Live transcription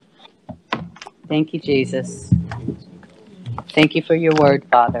Thank you, Jesus. Thank you for your word,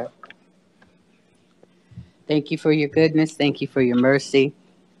 Father. Thank you for your goodness. Thank you for your mercy.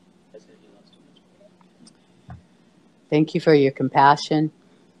 Thank you for your compassion.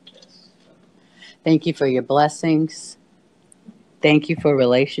 Thank you for your blessings. Thank you for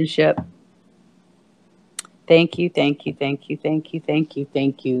relationship. Thank you, thank you, thank you, thank you, thank you,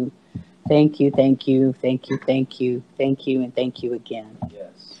 thank you. Thank you, thank you, thank you, thank you, thank you, and thank you again. Yes.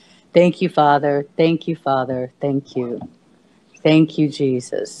 Thank you, Father. Thank you, Father. Thank you. Thank you,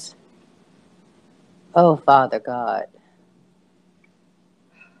 Jesus. Oh, Father God.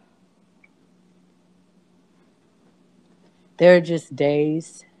 There are just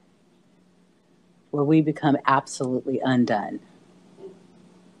days where we become absolutely undone.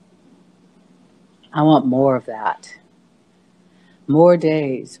 I want more of that. More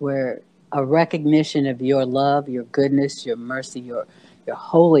days where a recognition of your love, your goodness, your mercy, your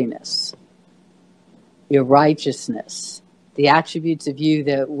holiness, your righteousness, the attributes of you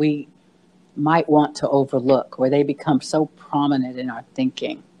that we might want to overlook, where they become so prominent in our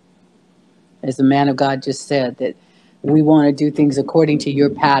thinking. As the man of God just said, that we want to do things according to your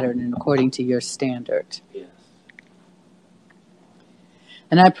pattern and according to your standard. Yes.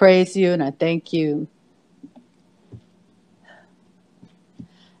 And I praise you and I thank you.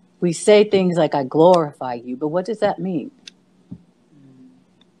 We say things like, I glorify you, but what does that mean?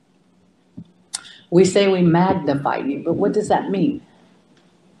 We say we magnify you, but what does that mean?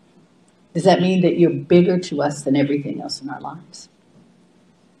 Does that mean that you're bigger to us than everything else in our lives?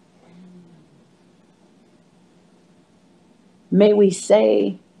 May we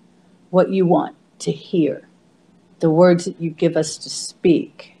say what you want to hear, the words that you give us to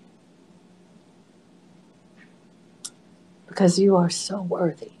speak, because you are so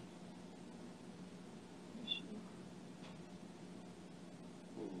worthy.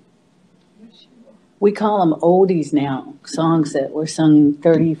 We call them oldies now, songs that were sung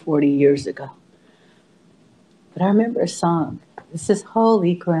 30, 40 years ago. But I remember a song, this is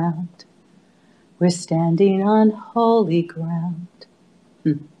holy ground. We're standing on holy ground.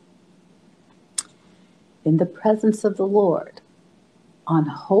 In the presence of the Lord, on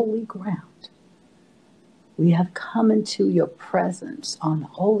holy ground. We have come into your presence on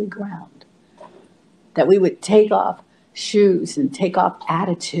holy ground. That we would take off shoes and take off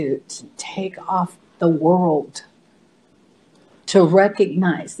attitudes and take off the world. To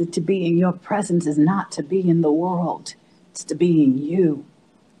recognize that to be in your presence is not to be in the world. It's to be in you.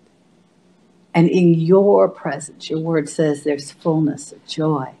 And in your presence, your word says there's fullness of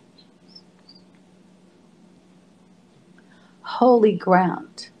joy. Holy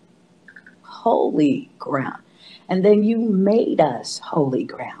ground. Holy ground. And then you made us holy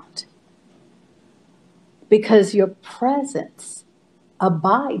ground. Because your presence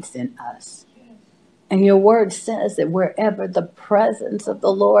abides in us. And your word says that wherever the presence of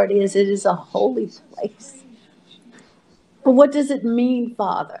the Lord is, it is a holy place. But what does it mean,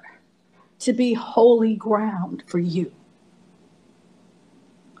 Father, to be holy ground for you?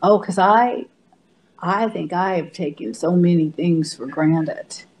 Oh, because I think I have taken so many things for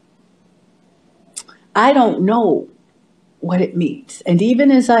granted. I don't know what it means. And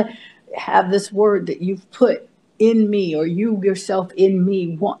even as I have this word that you've put in me, or you yourself in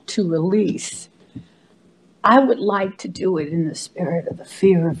me want to release, I would like to do it in the spirit of the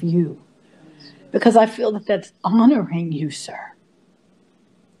fear of you. Because I feel that that's honoring you, sir.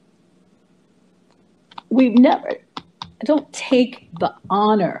 I don't take the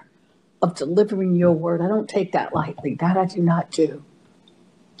honor of delivering your word. I don't take that lightly. That I do not do.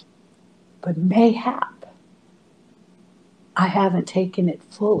 But mayhap I haven't taken it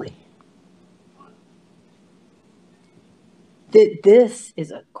fully. That this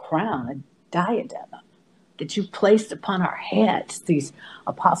is a crown, a diadem that you placed upon our heads, these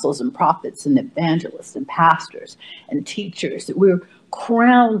apostles and prophets and evangelists and pastors and teachers, that we're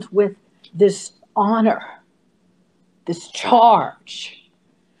crowned with this honor, this charge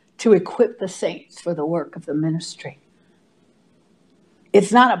to equip the saints for the work of the ministry.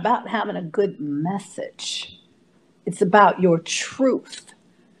 It's not about having a good message. It's about your truth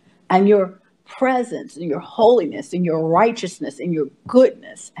and your presence and your holiness and your righteousness and your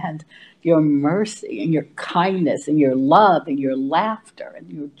goodness and your mercy and your kindness and your love and your laughter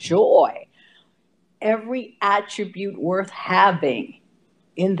and your joy. Every attribute worth having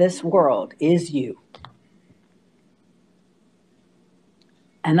in this world is you.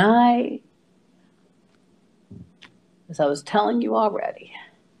 And as I was telling you already,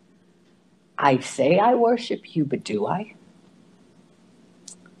 I say I worship you, but do I?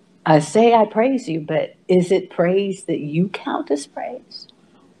 I say I praise you, but is it praise that you count as praise?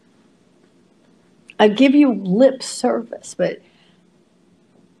 I give you lip service, but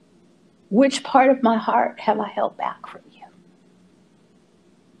which part of my heart have I held back from you?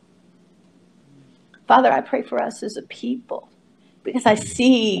 Father, I pray for us as a people, because I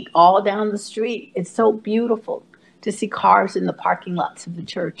see all down the street, it's so beautiful to see cars in the parking lots of the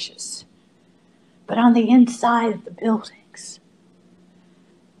churches. But on the inside of the buildings,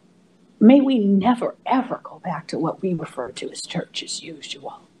 may we never, ever go back to what we refer to as church as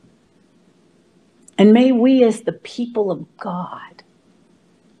usual. And may we, as the people of God,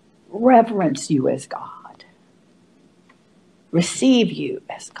 reverence you as God, receive you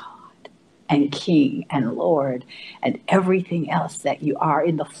as God and King and Lord and everything else that you are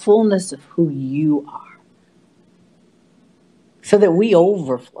in the fullness of who you are, so that we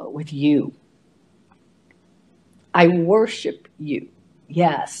overflow with you. I worship you,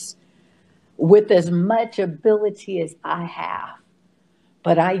 yes, with as much ability as I have,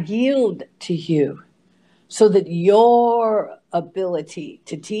 but I yield to you so that your ability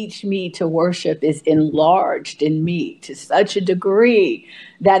to teach me to worship is enlarged in me to such a degree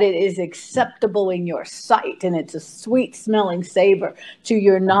that it is acceptable in your sight, and it's a sweet smelling savor to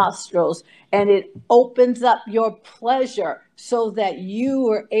your nostrils, and it opens up your pleasure so that you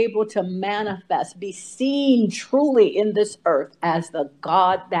are able to manifest, be seen truly in this earth as the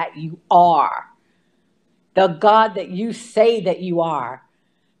God that you are, the God that you say that you are,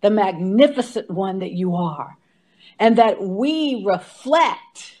 the magnificent one that you are, and that we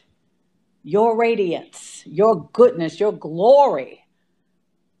reflect your radiance, your goodness, your glory,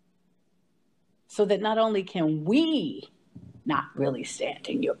 so that not only can we not really stand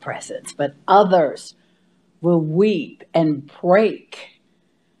in your presence, but others will weep and break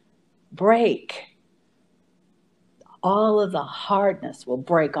all of the hardness will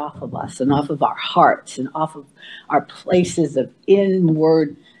break off of us and off of our hearts and off of our places of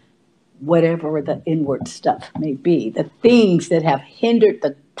inward, whatever the inward stuff may be, the things that have hindered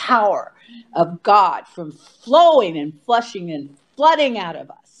the power of God from flowing and flushing and flooding out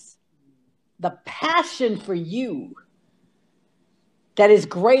of us. The passion for you that is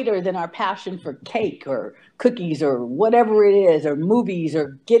greater than our passion for cake or cookies or whatever it is, or movies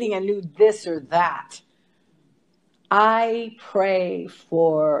or getting a new this or that. I pray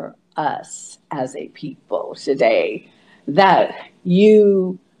for us as a people today that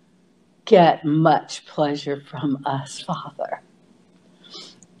you get much pleasure from us, Father.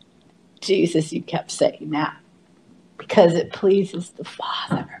 Jesus, you kept saying that because it pleases the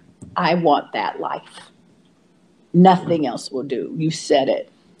Father. I want that life. Nothing else will do. You said it.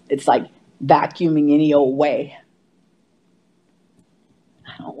 It's like vacuuming any old way.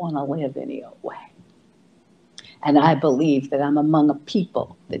 I don't want to live any old way. And I believe that I'm among a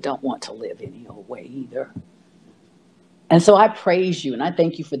people that don't want to live any old way either. And so I praise you, and I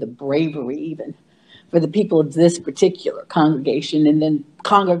thank you for the bravery, even for the people of this particular congregation, and then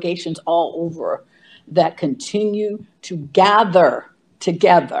congregations all over that continue to gather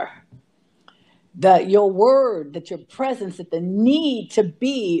together. That your word, that your presence, that the need to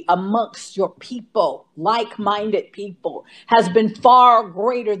be amongst your people, like-minded people, has been far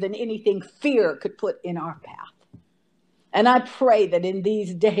greater than anything fear could put in our path. And I pray that in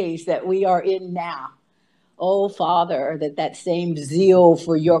these days that we are in now, oh, Father, that same zeal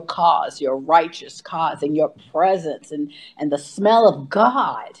for your cause, your righteous cause, and your presence, and the smell of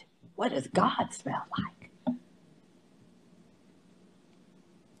God. What does God smell like?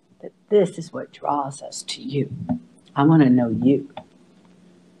 That this is what draws us to you. I want to know you.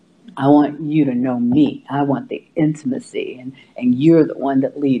 I want you to know me. I want the intimacy, and you're the one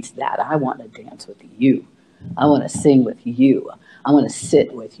that leads that. I want to dance with you. I want to sing with you. I want to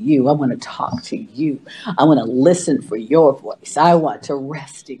sit with you. I want to talk to you. I want to listen for your voice. I want to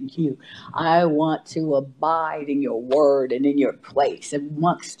rest in you. I want to abide in your word and in your place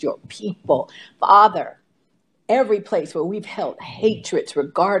amongst your people. Father, every place where we've held hatreds,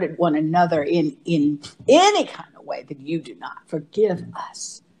 regarded one another in any kind of way that you do not, forgive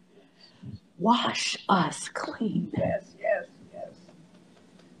us. Wash us clean. Yes.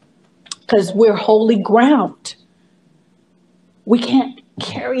 Because we're holy ground. We can't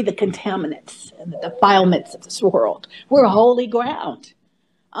carry the contaminants and the defilements of this world. We're holy ground.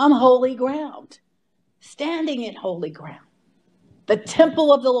 I'm holy ground, standing in holy ground. The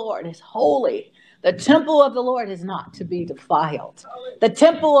temple of the Lord is holy. The temple of the Lord is not to be defiled. The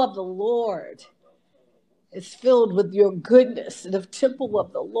temple of the Lord is filled with your goodness. The temple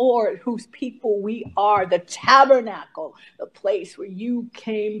of the Lord, whose people we are, the tabernacle, the place where you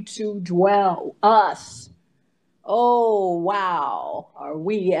came to dwell, us. Oh, wow. Are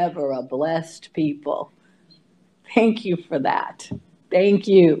we ever a blessed people? Thank you for that. Thank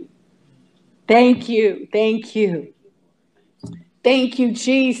you. Thank you. Thank you. Thank you,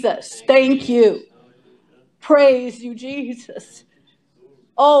 Jesus. Thank you. Praise you, Jesus.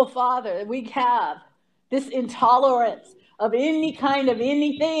 Oh, Father, we have this intolerance of any kind of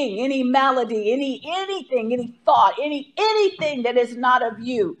anything, any malady, anything, any thought, anything that is not of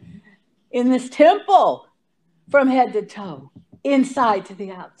you in this temple from head to toe, inside to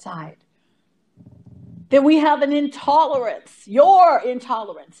the outside. That we have an intolerance, your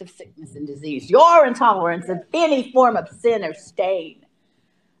intolerance of sickness and disease, your intolerance of any form of sin or stain.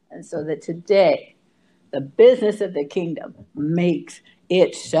 And so that today, the business of the kingdom makes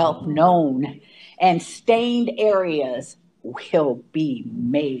itself known, and stained areas will be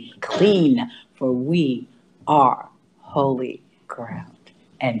made clean, for we are holy ground,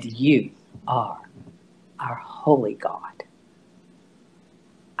 and you are our holy God.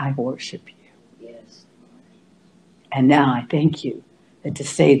 I worship you. Yes. And now I thank you that to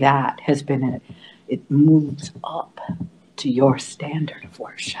say that has been it moves up to your standard of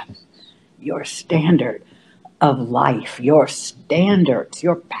worship, your standard of life, your standards,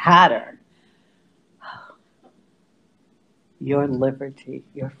 your pattern, your liberty,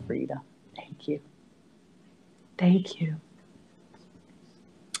 your freedom. Thank you. Thank you.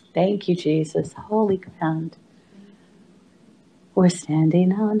 Thank you, Jesus. Holy ground. We're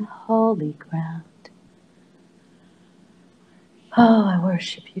standing on holy ground. Oh, I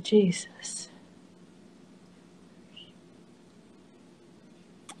worship you, Jesus.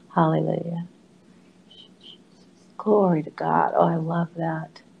 Hallelujah. Glory to God. Oh, I love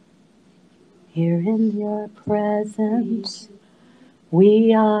that. Here in your presence,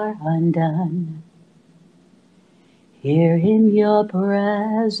 we are undone. Here in your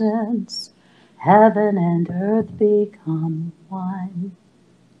presence, heaven and earth become one.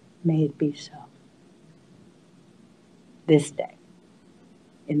 May it be so. This day,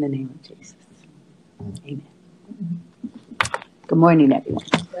 in the name of Jesus. Amen. Good morning, everyone.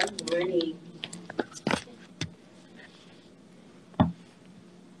 Good morning.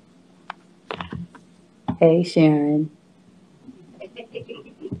 Hey, Sharon.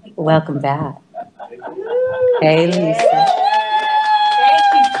 Welcome back. Hey, Lisa. Thank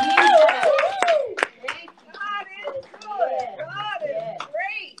you, Jesus. God is good. God is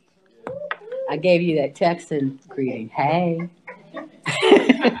great. I gave you that Texan greeting. Hey.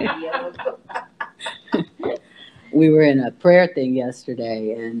 We were in a prayer thing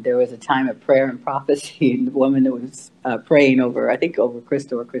yesterday, and there was a time of prayer and prophecy, and the woman that was praying over, I think over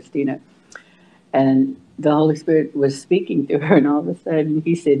Crystal or Christina, and the Holy Spirit was speaking to her, and all of a sudden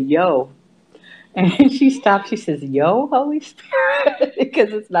he said, yo. And she stopped. She says, yo, Holy Spirit,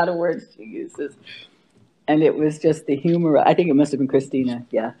 because it's not a word she uses. And it was just the humor. I think it must have been Christina.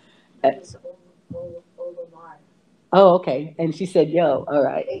 Yeah. It's Olamar. Oh, okay. And she said, yo, all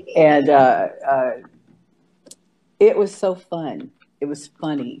right. And it was so fun. It was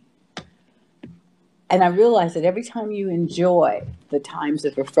funny. And I realized that every time you enjoy the times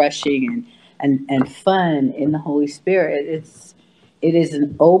of refreshing and fun in the Holy Spirit, it is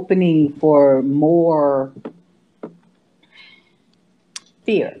an opening for more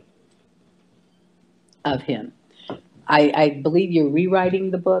fear of him. I believe you're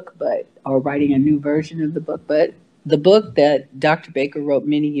rewriting the book, or writing a new version of the book, but the book that Dr. Baker wrote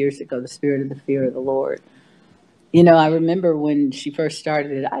many years ago, The Spirit of the Fear of the Lord. You know, I remember when she first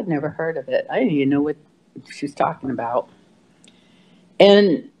started it, I'd never heard of it. I didn't even know what she was talking about.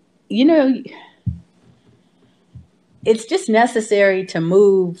 And, you know, it's just necessary to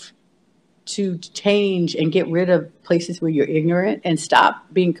move, to change and get rid of places where you're ignorant and stop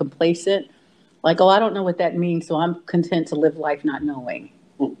being complacent. Like, oh, I don't know what that means, so I'm content to live life not knowing.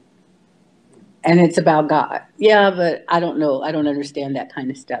 And it's about God. Yeah, but I don't know. I don't understand that kind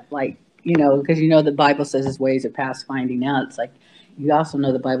of stuff. Like, you know, because you know the Bible says his ways are past finding out. It's like, you also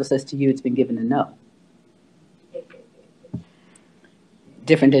know the Bible says to you it's been given to know.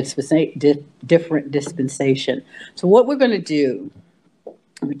 Different dispensation. So what we're going to do,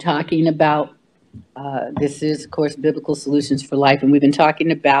 we're talking about, this is, of course, Biblical Solutions for Life. And we've been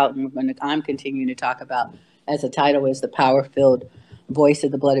talking about, and I'm continuing to talk about, as the title is, the power-filled voice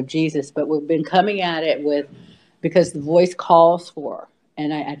of the blood of Jesus. But we've been coming at it with, because the voice calls for,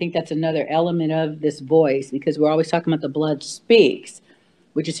 and I think that's another element of this voice, because we're always talking about the blood speaks,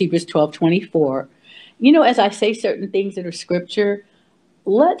 which is Hebrews 12:24. You know, as I say certain things that are scripture,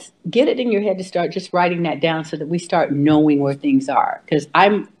 let's get it in your head to start just writing that down so that we start knowing where things are. Because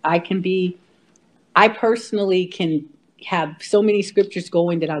I personally can have so many scriptures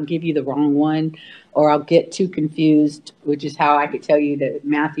going that I'll give you the wrong one, or I'll get too confused, which is how I could tell you that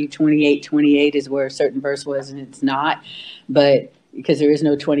Matthew 28:28 is where a certain verse was and it's not. But because there is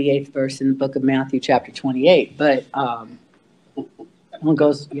no 28th verse in the book of Matthew, chapter 28. But one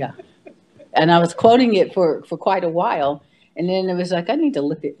goes, yeah. And I was quoting it for quite a while. And then it was like, I need to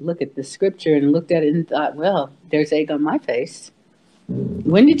look at the scripture, and looked at it and thought, well, there's egg on my face.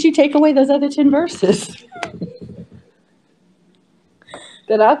 When did you take away those other 10 verses?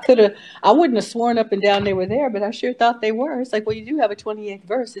 That I wouldn't have sworn up and down they were there, but I sure thought they were. It's like, well, you do have a 28th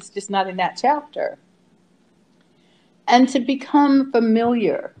verse. It's just not in that chapter. And to become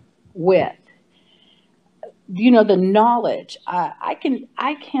familiar with, the knowledge,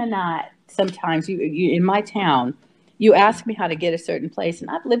 I cannot sometimes, you in my town, you ask me how to get a certain place, and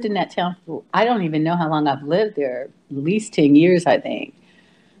I've lived in that town for, I don't even know how long I've lived there, at least 10 years, I think.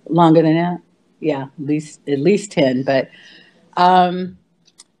 Longer than that? Yeah, at least 10. But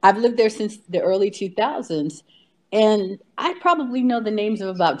I've lived there since the early 2000s, and I probably know the names of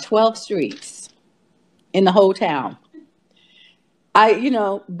about 12 streets in the whole town.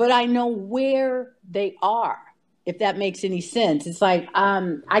 But I know where they are, if that makes any sense. It's like,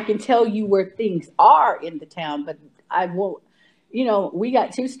 I can tell you where things are in the town, but I won't, we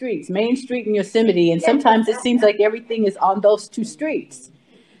got 2 streets, Main Street and Yosemite, and sometimes it seems like everything is on those 2 streets.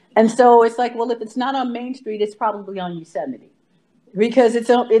 And so it's like, well, if it's not on Main Street, it's probably on Yosemite. Because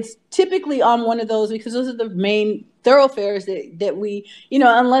it's typically on one of those, because those are the main thoroughfares that we,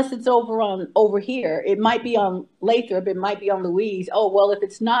 unless it's over here, it might be on Lathrop, it might be on Louise. Oh, well, if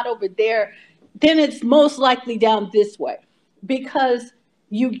it's not over there, then it's most likely down this way, because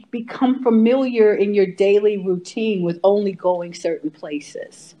you become familiar in your daily routine with only going certain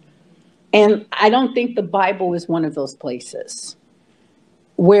places. And I don't think the Bible is one of those places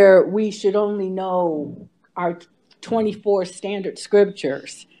where we should only know our 24 standard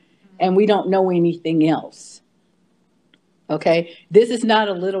scriptures and we don't know anything else. Okay? This is not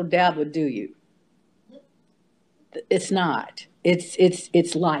a little dabble, do you? It's not.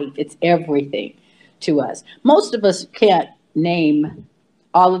 It's life. It's everything to us. Most of us can't name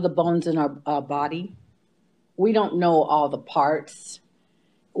all of the bones in our body. We don't know all the parts.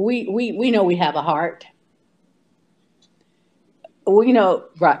 We know we have a heart. We know,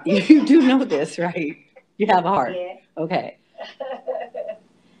 right? You do know this, right? You have a heart. Yeah. Okay.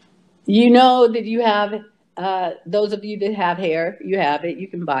 You know that you have, those of you that have hair, you have it. You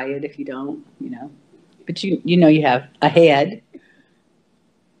can buy it if you don't, But you have a head.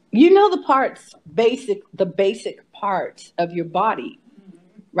 You know the basic parts of your body,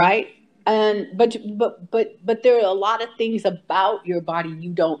 right? And but there are a lot of things about your body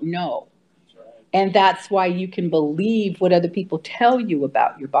you don't know. And that's why you can believe what other people tell you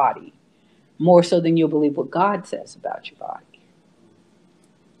about your body more so than you'll believe what God says about your body.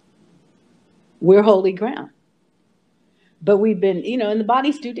 We're holy ground. But we've been, and the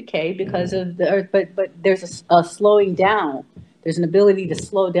bodies do decay because of the earth, but there's a slowing down. There's an ability to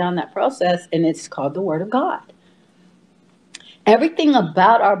slow down that process, and it's called the Word of God. Everything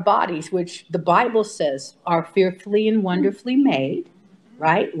about our bodies, which the Bible says are fearfully and wonderfully made,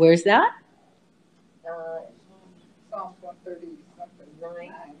 right? Where's that? Psalm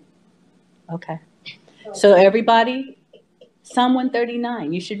 139. Okay. So everybody, Psalm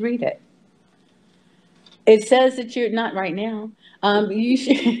 139, you should read it. It says that you're not right now. You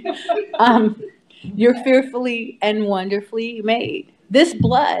should. You're fearfully and wonderfully made. This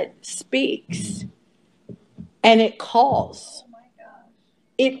blood speaks, and it calls.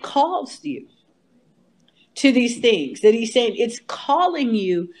 It calls you to these things that he's saying. It's calling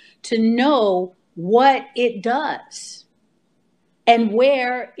you to know what it does and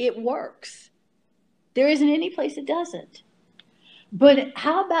where it works. There isn't any place it doesn't. But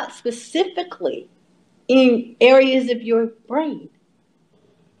how about specifically in areas of your brain?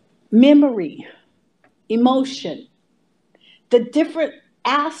 Memory, emotion, the different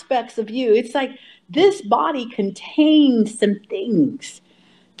aspects of you. It's like this body contains some things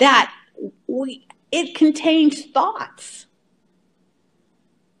that it contains thoughts.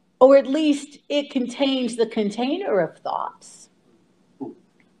 Or at least it contains the container of thoughts.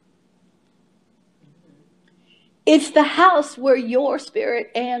 It's the house where your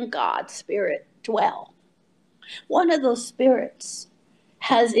spirit and God's spirit dwell. One of those spirits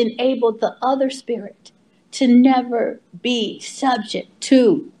has enabled the other spirit to never be subject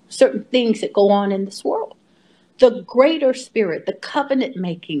to certain things that go on in this world. The greater spirit, the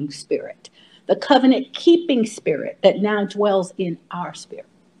covenant-making spirit, the covenant-keeping spirit that now dwells in our spirit.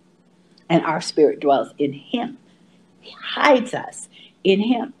 And our spirit dwells in him. He hides us in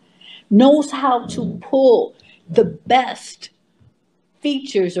him. Knows how to pull the best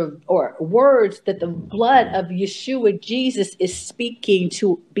features or words that the blood of Yeshua Jesus is speaking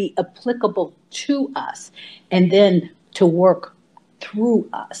to be applicable to us, and then to work through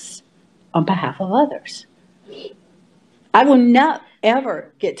us on behalf of others. I will not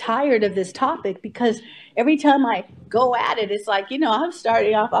ever get tired of this topic, because every time I go at it, it's like, I'm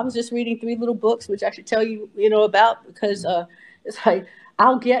starting off, I was just reading 3 little books, which I should tell you, about, because it's like,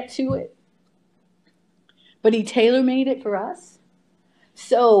 I'll get to it. But he tailor-made it for us.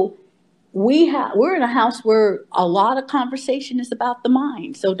 So we're in a house where a lot of conversation is about the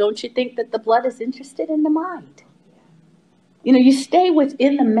mind. So don't you think that the blood is interested in the mind? You stay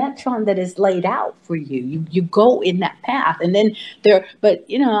within the metron that is laid out for you. You go in that path. And then but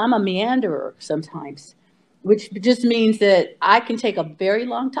I'm a meanderer sometimes, which just means that I can take a very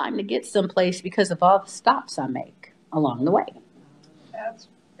long time to get someplace because of all the stops I make along the way. That's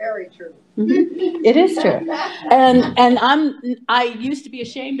very true. Mm-hmm. It is true. And I used to be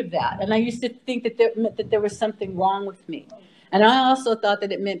ashamed of that. And I used to think that there was something wrong with me. And I also thought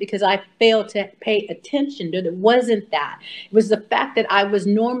that it meant because I failed to pay attention, but it wasn't that. It was the fact that I was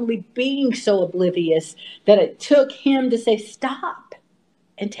normally being so oblivious that it took him to say, stop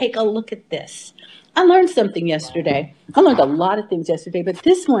and take a look at this. I learned something yesterday. I learned a lot of things yesterday, but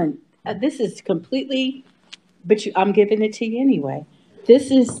this one, this is completely, I'm giving it to you anyway. This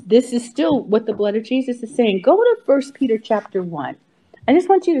is still what the blood of Jesus is saying. Go to 1 Peter chapter 1. I just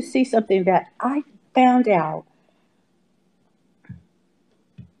want you to see something that I found out.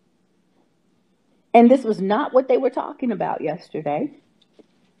 And this was not what they were talking about yesterday.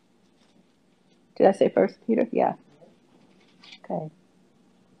 Did I say 1 Peter? Yeah. Okay.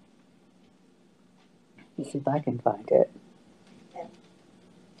 Let's see if I can find it.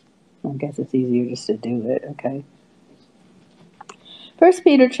 I guess it's easier just to do it. Okay. 1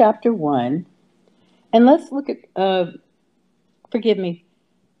 Peter chapter 1. And let's look at, forgive me.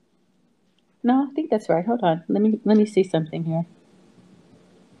 No, I think that's right. Hold on. Let me see something here.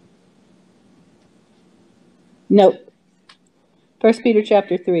 Nope. 1 Peter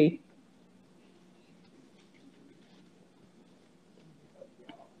chapter 3.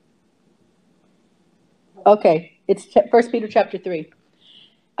 Okay, it's 1 Peter chapter 3.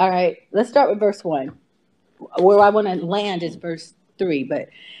 All right, let's start with verse 1. Where I want to land is verse 3. But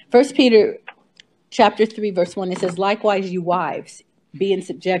 1 Peter chapter 3, verse 1, it says, likewise, you wives, be in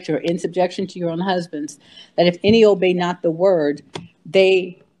subjection to your own husbands, that if any obey not the word,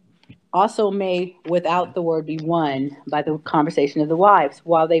 they also may without the word be won by the conversation of the wives,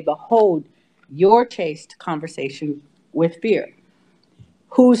 while they behold your chaste conversation with fear.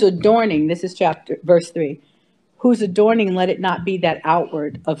 Whose adorning, this is verse 3, whose adorning let it not be that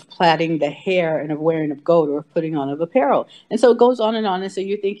outward of plaiting the hair and of wearing of gold or of putting on of apparel. And so it goes on. And so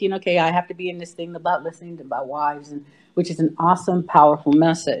you're thinking, okay, I have to be in this thing about listening to my wives, which is an awesome, powerful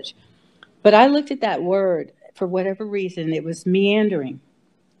message. But I looked at that word, for whatever reason, it was meandering.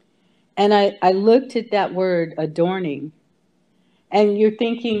 And I looked at that word, adorning, and you're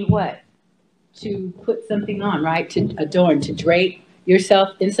thinking what? To put something on, right? To adorn, to drape yourself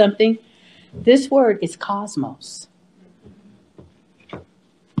in something. This word is cosmos,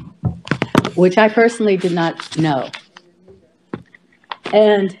 which I personally did not know.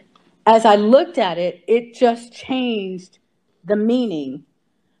 And as I looked at it, it just changed the meaning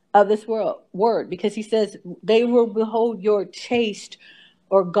of this word, because he says they will behold your chaste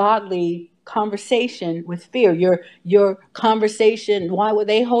or godly conversation with fear. Your conversation, why would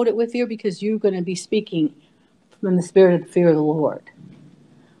they hold it with fear? Because you're going to be speaking from the spirit of the fear of the Lord,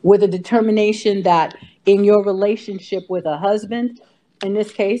 with a determination that in your relationship with a husband, in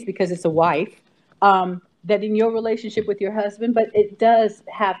this case, because it's a wife, that in your relationship with your husband, but it does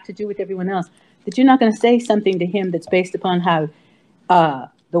have to do with everyone else, that you're not going to say something to him that's based upon how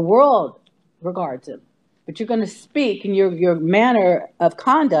the world regards him. But you're going to speak, and your manner of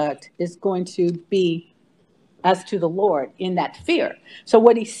conduct is going to be as to the Lord in that fear. So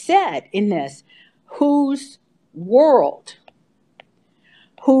what he said in this, whose world,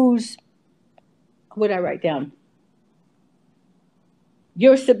 what did I write down?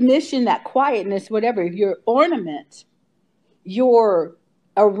 Your submission, that quietness, whatever, your ornament, your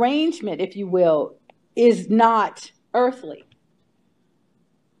arrangement, if you will, is not earthly.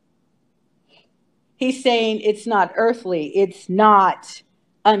 He's saying it's not earthly. It's not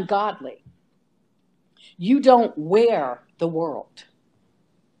ungodly. You don't wear the world.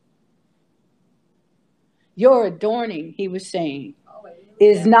 Your adorning, he was saying,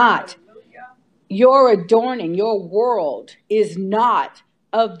 is not. Your adorning, your world is not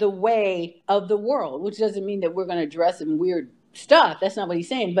of the way of the world, which doesn't mean that we're going to dress in weird stuff. That's not what he's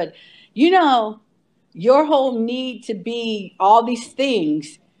saying. But, your whole need to be all these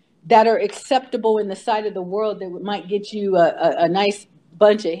things that are acceptable in the sight of the world that might get you a nice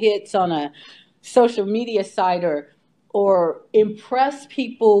bunch of hits on a social media site or impress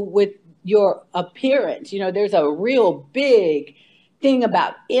people with your appearance. You know, there's a real big thing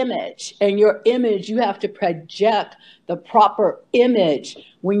about image, and your image, you have to project the proper image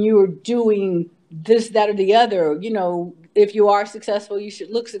when you're doing this, that, or the other. You know, if you are successful, you should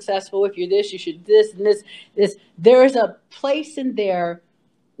look successful. If you're this, you should this and this. There's a place in there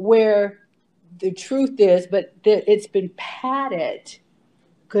where the truth is, but it's been padded,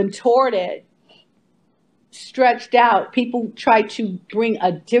 contorted, stretched out. People try to bring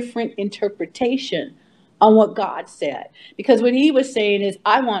a different interpretation on what God said. Because what he was saying is,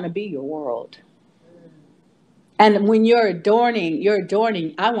 I want to be your world. And when you're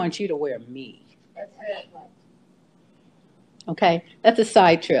adorning, I want you to wear me. That's it. Okay? That's a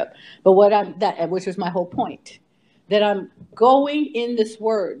side trip. But which was my whole point, that I'm going in this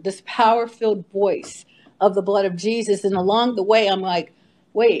word, this power-filled voice of the blood of Jesus. And along the way, I'm like,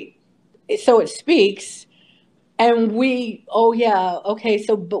 wait, so it speaks. And oh yeah, okay,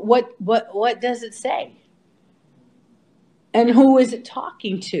 so, but what does it say? And who is it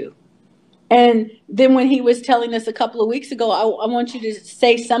talking to? And then when he was telling us a couple of weeks ago, I want you to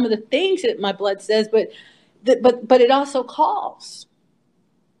say some of the things that my blood says, but it also calls.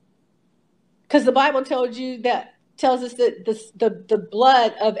 Because the Bible tells us that the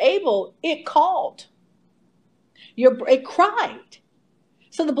blood of Abel, it called. It cried.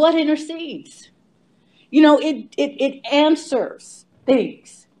 So the blood intercedes. You know, it answers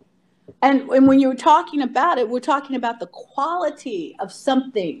things. And when you're talking about it, we're talking about the quality of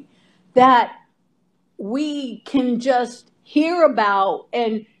something that we can just hear about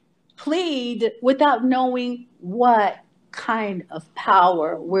and plead without knowing what kind of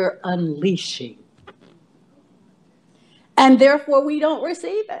power we're unleashing. And therefore, we don't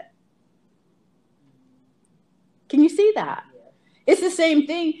receive it. Can you see that? It's the same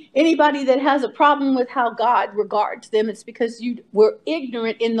thing. Anybody that has a problem with how God regards them, it's because you were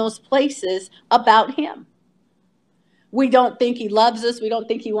ignorant in those places about him. We don't think he loves us. We don't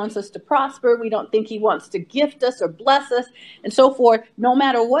think he wants us to prosper. We don't think he wants to gift us or bless us and so forth, no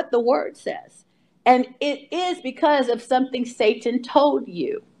matter what the word says. And it is because of something Satan told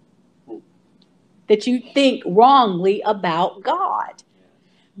you, that you think wrongly about God.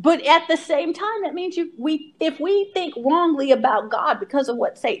 But at the same time, that means if we think wrongly about God because of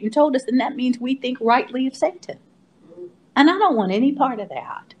what Satan told us, then that means we think rightly of Satan. And I don't want any part of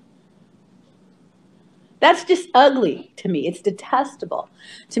that. That's just ugly to me. It's detestable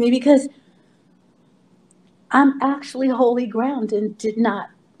to me, because I'm actually holy ground and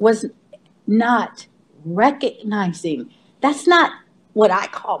was not recognizing. That's not what I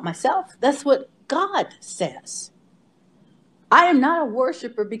call myself. That's what God says. I am not a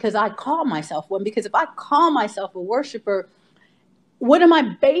worshiper because I call myself one, because if I call myself a worshiper, what am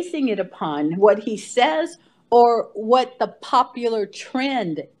I basing it upon? What he says or what the popular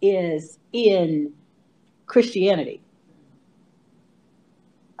trend is in Christianity?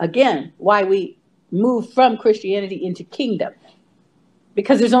 Again, why we move from Christianity into kingdom.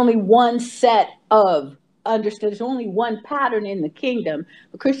 Because there's only one set of understood. There's only one pattern in the kingdom.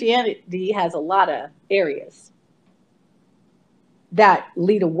 But Christianity has a lot of areas that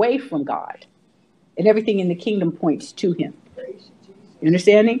lead away from God. And everything in the kingdom points to him. You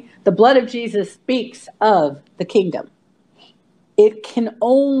understanding? The blood of Jesus speaks of the kingdom. It can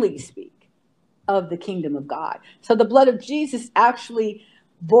only speak of the kingdom of God. So the blood of Jesus actually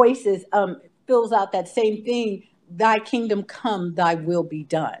fills out that same thing. Thy kingdom come, thy will be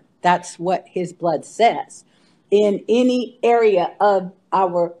done. That's what his blood says in any area of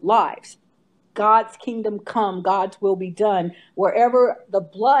our lives. God's kingdom come, God's will be done. Wherever the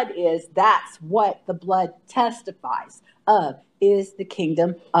blood is, that's what the blood testifies of, is the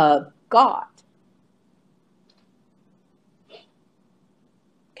kingdom of God.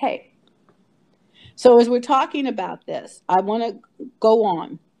 Okay. So as we're talking about this, I want to go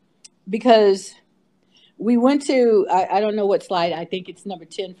on, because we went to, I don't know what slide, I think it's number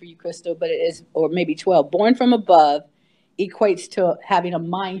 10 for you, Crystal, but it is, or maybe 12. Born from above equates to having a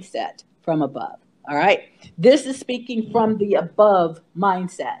mindset from above. All right. This is speaking from the above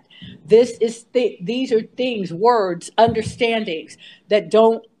mindset. These are things, words, understandings that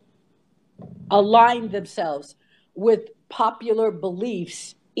don't align themselves with popular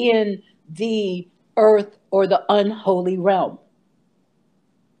beliefs in the earth or the unholy realm.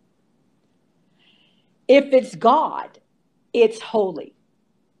 If it's God, it's holy.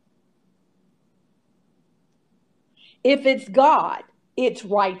 If it's God, it's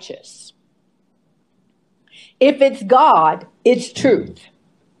righteous. If it's God, it's truth.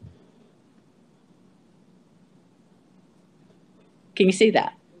 Can you see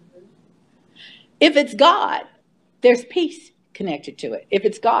that? If it's God, there's peace connected to it. If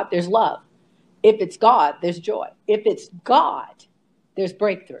it's God, there's love. If it's God, there's joy. If it's God, there's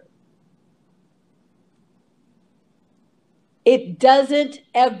breakthrough. It doesn't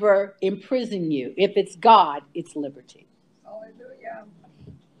ever imprison you. If it's God, it's liberty. Hallelujah.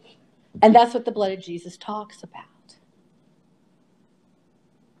 And that's what the blood of Jesus talks about.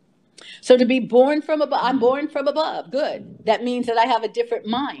 So to be born from above, I'm born from above. Good. That means that I have a different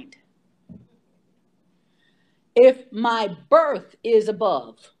mind. If my birth is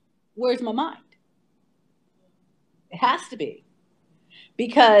above, where's my mind? It has to be.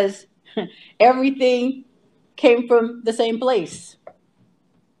 Because everything came from the same place.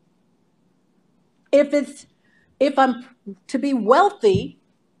 If I'm to be wealthy,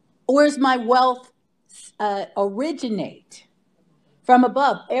 where's my wealth originate? From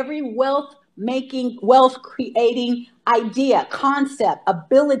above. Every wealth creating idea, concept,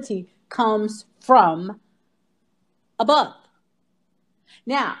 ability comes from above.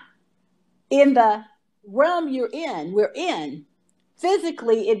 Now, in the realm we're in,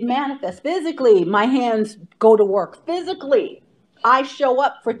 physically it manifests. Physically, my hands go to work. Physically, I show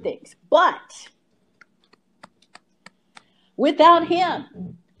up for things. But without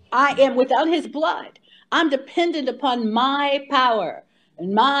him, without his blood, I'm dependent upon my power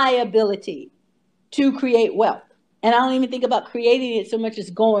and my ability to create wealth. And I don't even think about creating it so much as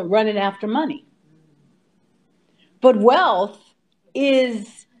running after money. But wealth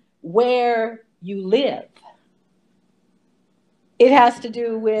is where you live. It has to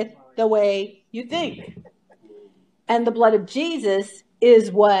do with the way you think. And the blood of Jesus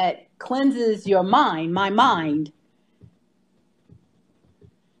is what cleanses your mind, my mind,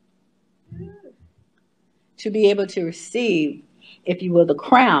 to be able to receive, if you will, the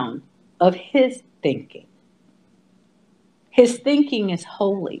crown of his thinking. His thinking is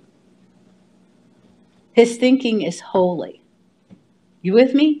holy. His thinking is holy. You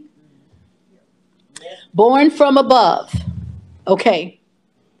with me? Born from above, okay,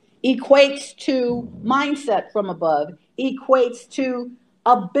 equates to mindset from above, equates to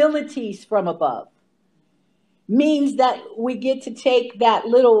abilities from above. Means that we get to take that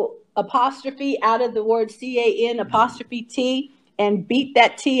little apostrophe out of the word CAN apostrophe T and beat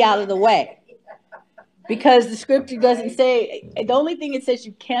that T out of the way. Because the scripture doesn't say, the only thing it says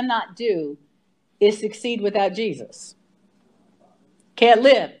you cannot do is succeed without Jesus. Can't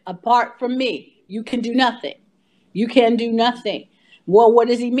live apart from me. You can do nothing. You can do nothing. Well, what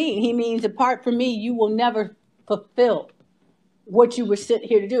does he mean? He means apart from me, you will never fulfill what you were sent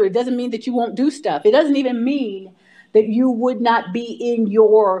here to do. It doesn't mean that you won't do stuff. It doesn't even mean that you would not be in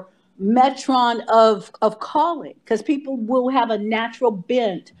your metron of calling, because people will have a natural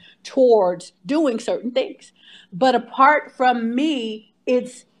bent towards doing certain things. But apart from me,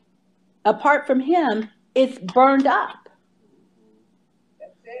 apart from him, it's burned up.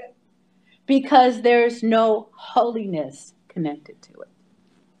 That's it. Because there's no holiness connected to it.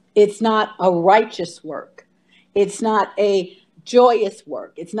 It's not a righteous work. It's not a joyous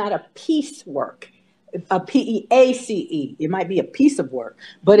work. It's not a peace work. A PEACE. It might be a piece of work,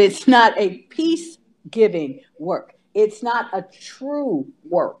 but it's not a peace-giving work. It's not a true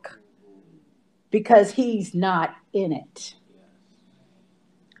work because he's not in it.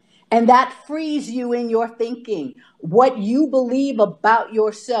 And that frees you in your thinking. What you believe about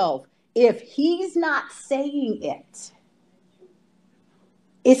yourself, if he's not saying it,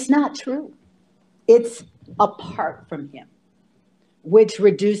 it's not true. It's apart from him, which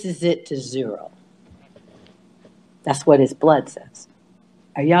reduces it to zero. That's what his blood says.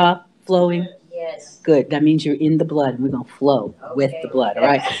 Are y'all flowing? Yes. Good. That means you're in the blood, and we're going to flow with the blood. All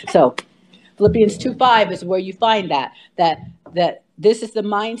right. So Philippians 2:5 is where you find that this is the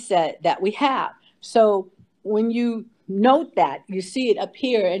mindset that we have. So when you note that, you see it up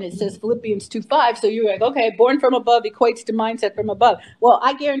here, and it says Philippians 2:5. So you're like, okay, born from above equates to mindset from above. Well,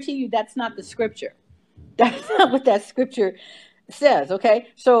 I guarantee you that's not the scripture. That's not what that scripture says. Okay.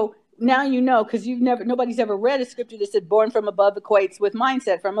 So now you know, because nobody's ever read a scripture that said born from above equates with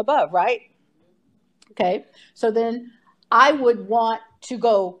mindset from above, right? Okay. So then I would want to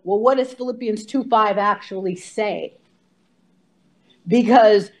go, well, what does Philippians 2:5 actually say?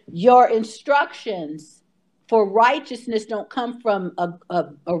 Because your instructions for righteousness don't come from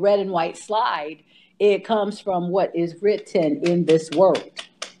a red and white slide. It comes from what is written in this word.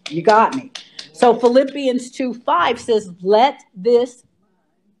 You got me. So Philippians 2:5 says, let this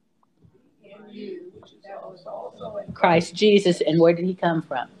That was also in Christ Jesus. And where did he come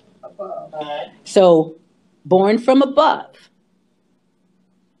from? above. So born from above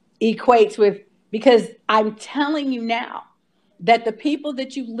equates with, because I'm telling you now that the people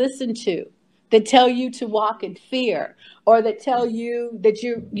that you listen to, that tell you to walk in fear, or that tell you that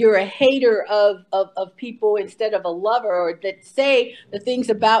you're a hater of people instead of a lover, or that say the things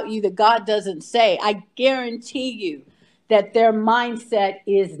about you that God doesn't say. I guarantee you that their mindset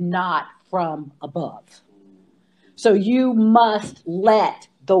is not from above. So you must let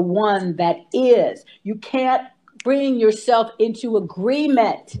the one that is. You can't bring yourself into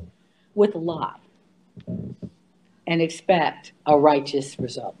agreement with a lie and expect a righteous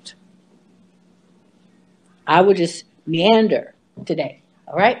result. I would just meander today.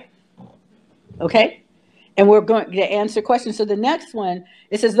 All right? Okay? And we're going to answer questions. So the next one,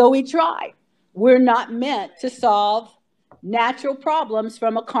 it says, though we try, we're not meant to solve natural problems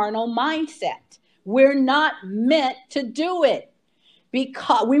from a carnal mindset. We're not meant to do it,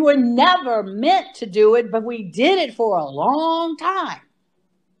 because we were never meant to do it, but we did it for a long time.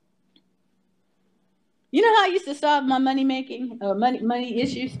 You know how I used to solve my money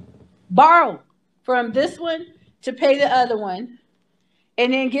issues? Borrow from this one to pay the other one,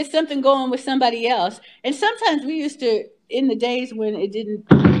 and then get something going with somebody else. And sometimes we used to, in the days when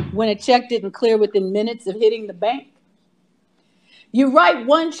a check didn't clear within minutes of hitting the bank, you write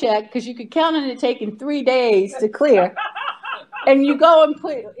one check because you could count on it taking 3 days to clear, and you go and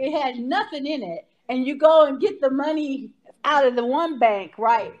put it had nothing in it, and you go and get the money out of the one bank,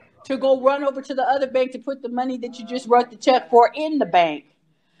 right, to go run over to the other bank to put the money that you just wrote the check for in the bank,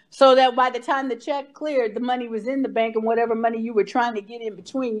 so that by the time the check cleared, the money was in the bank, and whatever money you were trying to get in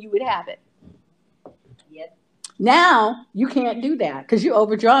between, you would have it. Yep. Now you can't do that because you're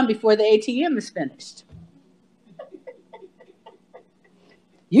overdrawn before the ATM is finished.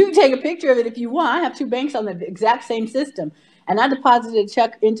 You can take a picture of it if you want. I have 2 banks on the exact same system, and I deposited a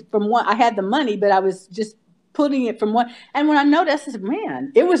check from one. I had the money, but I was just putting it from one. And when I noticed, I said,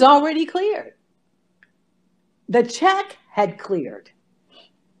 man, it was already cleared. The check had cleared.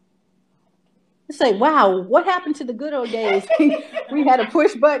 I say, wow, what happened to the good old days? We had a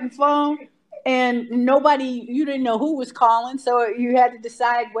push button phone, and you didn't know who was calling, so you had to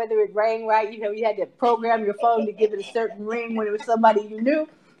decide whether it rang right. You had to program your phone to give it a certain ring when it was somebody you knew.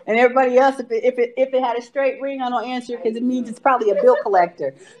 And everybody else, if it had a straight ring, I don't answer because it means it's probably a bill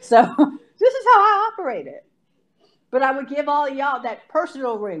collector. So this is how I operated. But I would give all of y'all that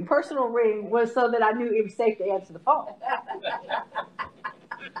personal ring. Personal ring was so that I knew it was safe to answer the phone.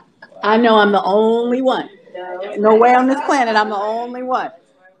 I know I'm the only one. No way on this planet I'm the only one.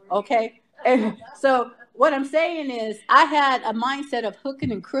 Okay? And so what I'm saying is I had a mindset of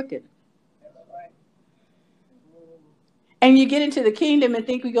hooking and crooking. And you get into the kingdom and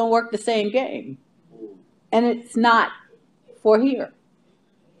think we're going to work the same game. And it's not for here.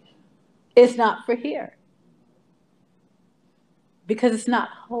 It's not for here. Because it's not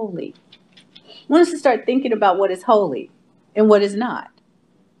holy. I want us to start thinking about what is holy and what is not.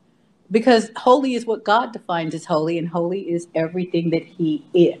 Because holy is what God defines as holy, and holy is everything that He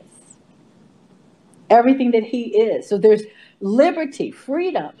is. Everything that He is. So there's liberty,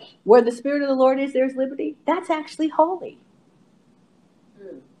 freedom. Where the Spirit of the Lord is, there's liberty. That's actually holy.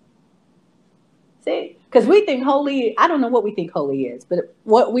 See? Because we think holy, I don't know what we think holy is, but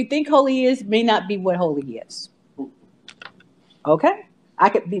what we think holy is may not be what holy is. Okay? I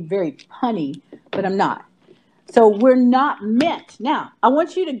could be very punny, but I'm not. So we're not meant. Now, I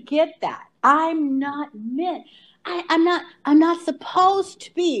want you to get that. I'm not meant. I'm not supposed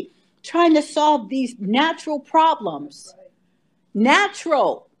to be trying to solve these natural problems.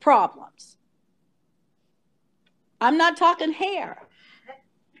 Natural problems. I'm not talking hair.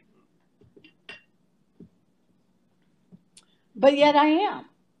 But yet I am.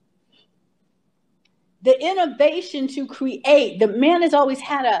 The innovation to create, the man has always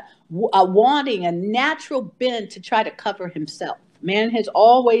had a wanting, a natural bent to try to cover himself. Man has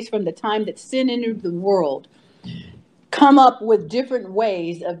always, from the time that sin entered the world, come up with different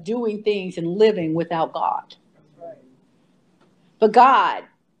ways of doing things and living without God. But God,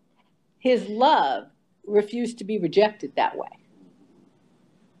 His love, refused to be rejected that way.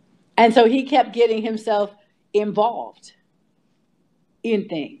 And so He kept getting Himself involved in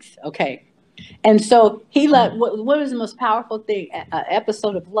things. Okay. And so He let, what is the most powerful thing,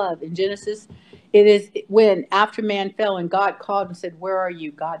 episode of love in Genesis? It is when after man fell and God called and said, where are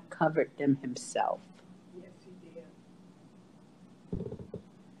you? God covered them Himself. Yes, He did.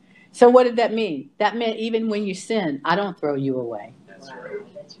 So what did that mean? That meant even when you sin, I don't throw you away. That's right.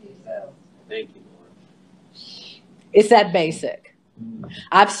 Thank you, Lord. It's that basic.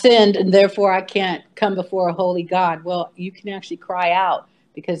 I've sinned and therefore I can't come before a holy God. Well, you can actually cry out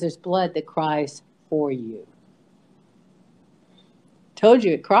because there's blood that cries for you. Told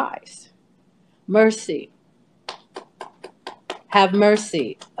you it cries. Mercy Have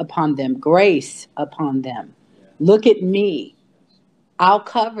mercy upon them, grace upon them. Look at me. I'll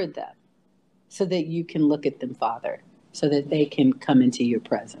cover them so that you can look at them, Father, so that they can come into your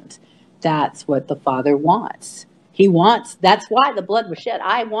presence. That's what the Father wants. He wants, that's why the blood was shed.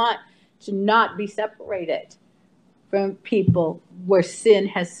 I want to not be separated from people where sin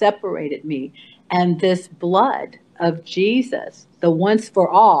has separated me. And this blood of Jesus, the once for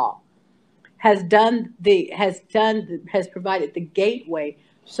all, has provided the gateway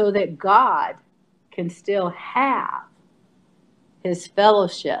so that God can still have his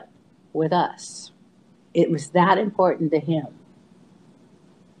fellowship with us. It was that important to him.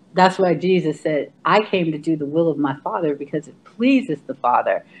 That's why Jesus said, I came to do the will of my Father because it pleases the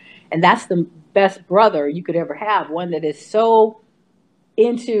Father. And that's the best brother you could ever have, one that is so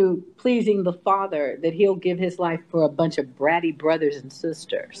into pleasing the Father that he'll give his life for a bunch of bratty brothers and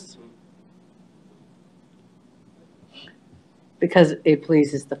sisters. Because it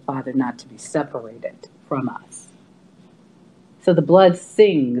pleases the Father not to be separated from us. So the blood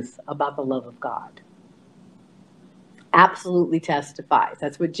sings about the love of God. Absolutely testifies.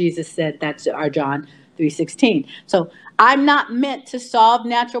 That's what Jesus said. That's our John 3:16. So I'm not meant to solve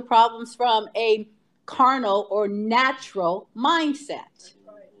natural problems from a carnal or natural mindset. That's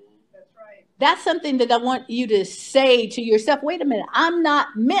right. That's something that I want you to say to yourself. Wait a minute. I'm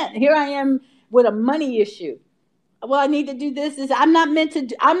not meant. Here I am with a money issue. Well, I need to do this. I'm not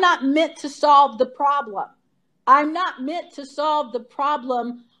meant to solve the problem. I'm not meant to solve the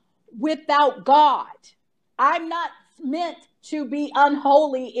problem without God. I'm not meant to be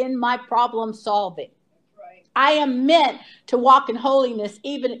unholy in my problem solving. Right. I am meant to walk in holiness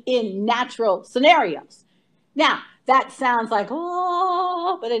even in natural scenarios. Now, that sounds like,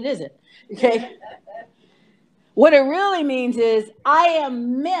 oh, but it isn't. Okay. What it really means is I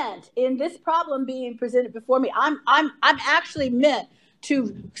am meant in this problem being presented before me. I'm actually meant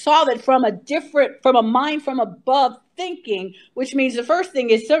to solve it from a mind from above thinking, which means the first thing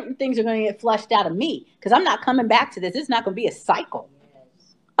is certain things are going to get flushed out of me because I'm not coming back to this. It's not going to be a cycle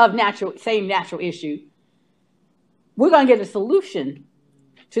of same natural issue. We're going to get a solution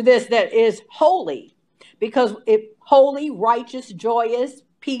to this that is holy, because it holy, righteous, joyous,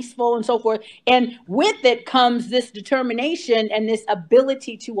 peaceful, and so forth. And with it comes this determination and this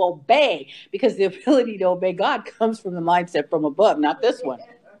ability to obey, because the ability to obey God comes from the mindset from above, not this one.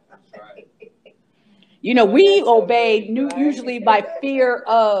 You know, we obey usually by fear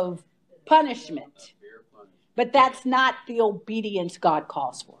of punishment, but that's not the obedience God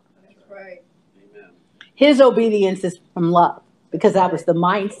calls for. That's right. Amen. His obedience is from love, because that was the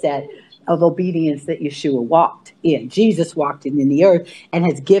mindset of obedience that Yeshua walked in. Jesus walked in the earth and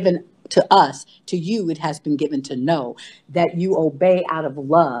has given to us, to you, it has been given to know that you obey out of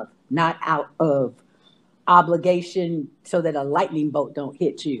love, not out of obligation so that a lightning bolt don't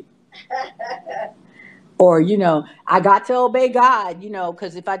hit you. Or, you know, I got to obey God, you know,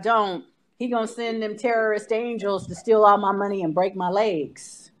 because if I don't, he going to send them terrorist angels to steal all my money and break my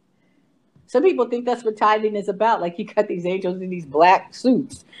legs. Some people think that's what tithing is about. Like, you got these angels in these black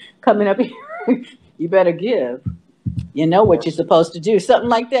suits coming up here. You better give. You know what you're supposed to do. Something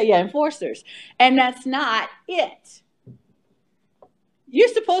like that. Yeah, enforcers. And that's not it. You're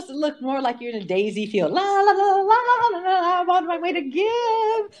supposed to look more like you're in a daisy field. La, la, la, la, la, la, I'm on my way to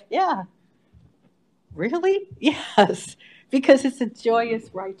give. Yeah. Really? Yes. Because it's a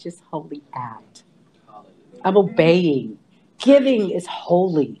joyous, righteous, holy act. I'm obeying. Giving is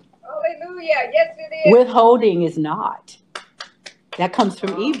holy. Hallelujah. Yes, it is. Withholding is not. That comes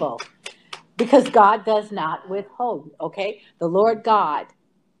from evil. Because God does not withhold. Okay? The Lord God,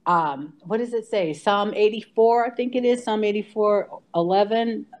 what does it say? Psalm 84, I think it is. Psalm 84,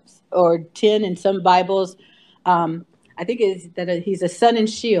 11 or 10 in some Bibles. I think it is that he's a sun and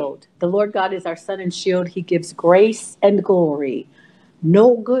shield. The Lord God is our sun and shield. He gives grace and glory.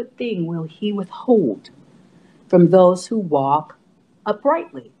 No good thing will he withhold from those who walk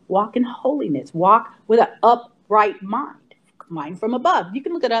uprightly, walk in holiness, walk with an upright mind from above. You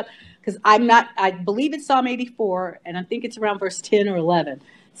can look it up, because I believe it's Psalm 84, and I think it's around verse 10 or 11.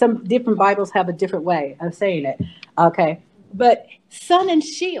 Some different Bibles have a different way of saying it. Okay. But sun and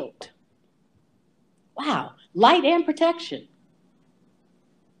shield. Wow. Light and protection.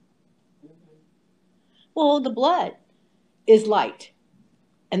 Well, the blood is light,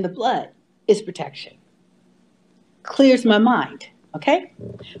 and the blood is protection. Clears my mind. Okay?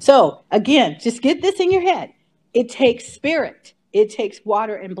 So, again, just get this in your head. It takes spirit. It takes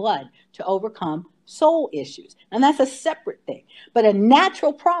water and blood to overcome soul issues. And that's a separate thing. But a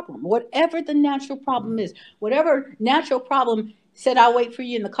natural problem, whatever the natural problem is, whatever natural problem said, I'll wait for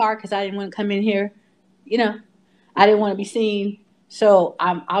you in the car because I didn't want to come in here. You know, I didn't want to be seen. So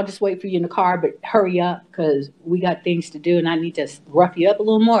I'll just wait for you in the car, but hurry up because we got things to do and I need to rough you up a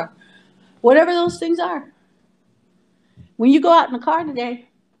little more. Whatever those things are. When you go out in the car today,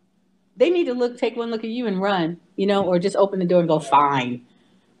 they need to take one look at you and run, or just open the door and go, fine.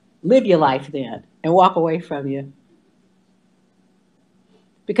 Live your life then and walk away from you.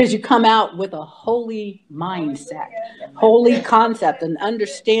 Because you come out with a holy mindset, holy concept, and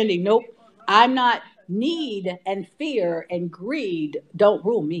understanding. Nope, I'm not. Need and fear and greed don't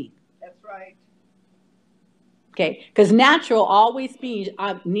rule me. That's right. Okay, because natural always means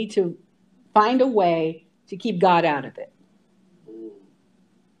I need to find a way to keep God out of it.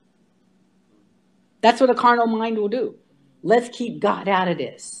 That's what a carnal mind will do. Let's keep God out of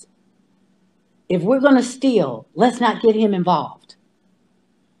this. If we're going to steal, let's not get him involved.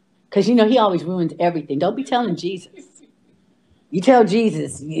 Because, he always ruins everything. Don't be telling Jesus. You tell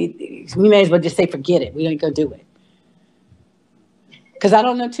Jesus, we may as well just say, forget it. We ain't going to do it. Because I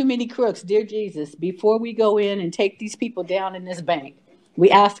don't know too many crooks. Dear Jesus, before we go in and take these people down in this bank,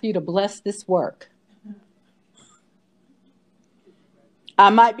 we ask you to bless this work. I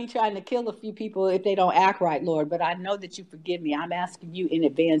might be trying to kill a few people if they don't act right, Lord, but I know that you forgive me. I'm asking you in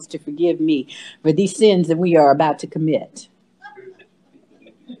advance to forgive me for these sins that we are about to commit.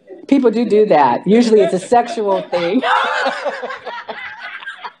 People do that. Usually it's a sexual thing.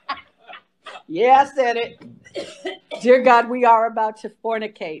 Yeah, I said it. Dear God, we are about to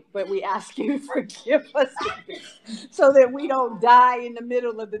fornicate, but we ask you to forgive us so that we don't die in the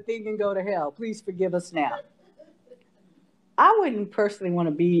middle of the thing and go to hell. Please forgive us now. I wouldn't personally want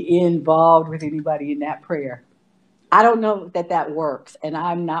to be involved with anybody in that prayer. I don't know that works, and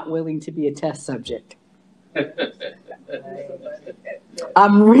I'm not willing to be a test subject.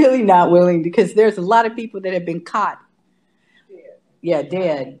 I'm really not willing, because there's a lot of people that have been caught,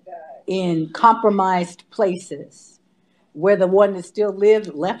 dead, in compromised places where the one that still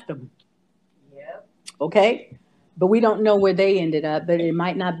lived left them. Okay? But we don't know where they ended up, but it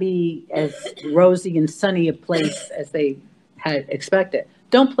might not be as rosy and sunny a place as they had expected.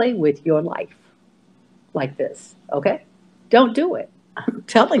 Don't play with your life like this, okay? Don't do it. I'm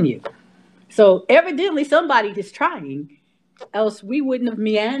telling you. So evidently somebody is trying, else we wouldn't have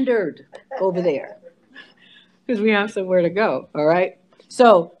meandered over there because we have somewhere to go, all right?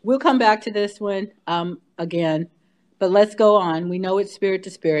 So we'll come back to this one again, but let's go on. We know it's spirit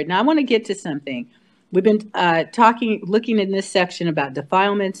to spirit. Now I want to get to something. We've been looking in this section about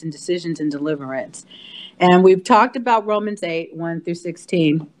defilements and decisions and deliverance. And we've talked about Romans 8, 1 through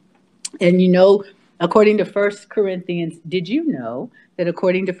 16. And according to 1 Corinthians, did you know that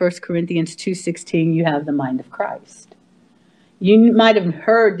according to 1 Corinthians 2:16, you have the mind of Christ? You might have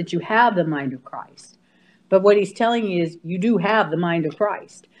heard that you have the mind of Christ. But what he's telling you is you do have the mind of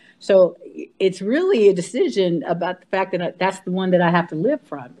Christ. So it's really a decision about the fact that that's the one that I have to live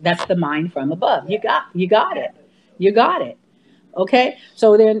from. That's the mind from above. You got it. You got it. Okay?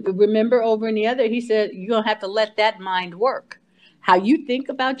 So then remember over in the other, he said, you're going to have to let that mind work. How you think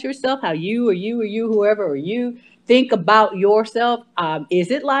about yourself, how you, whoever, or you think about yourself,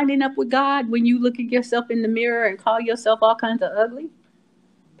 is it lining up with God when you look at yourself in the mirror and call yourself all kinds of ugly?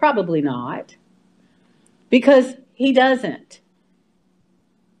 Probably not. Because he doesn't.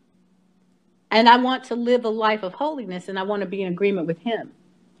 And I want to live a life of holiness, and I want to be in agreement with him.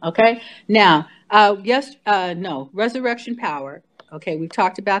 Okay? Now, resurrection power. Okay, we've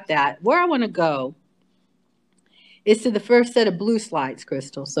talked about that. Where I want to go is to the first set of blue slides,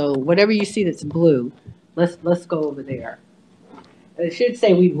 Crystal. So whatever you see that's blue, let's go over there. It should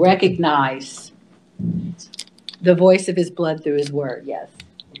say we recognize the voice of his blood through his word. Yes,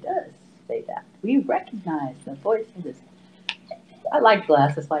 it does say that. We recognize the voice of his. I like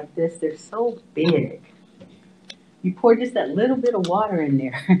glasses like this. They're so big. You pour just that little bit of water in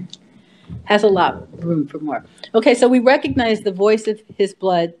there. Has a lot of room for more. Okay, so we recognize the voice of his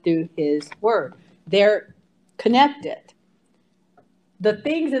blood through his word. They're connected. The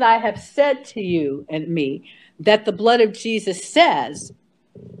things that I have said to you and me, that the blood of Jesus says,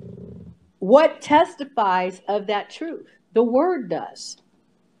 what testifies of that truth? The word does.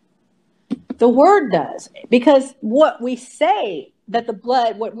 The word does. Because what we say that the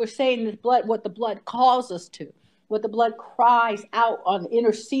blood, what we're saying is blood, what the blood calls us to, what the blood cries out on,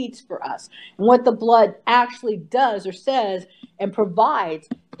 intercedes for us, and what the blood actually does or says and provides,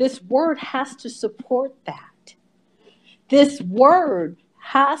 this word has to support that. This word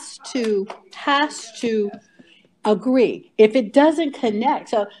has to agree. If it doesn't connect,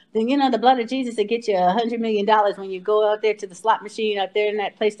 so then the blood of Jesus will get you $100 million when you go out there to the slot machine out there in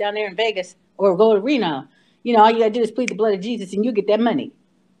that place down there in Vegas, or go to Reno. All you gotta do is plead the blood of Jesus and you get that money.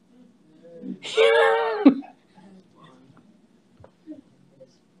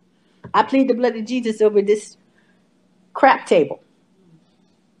 I plead the blood of Jesus over this crap table.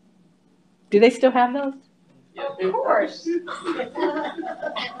 Do they still have those? Of course. Okay,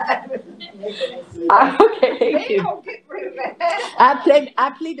 thank They you. don't get rid of that.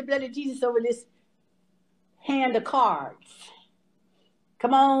 I plead the blood of Jesus over this hand of cards.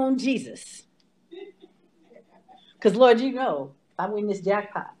 Come on, Jesus. Because, Lord, you know, if I win this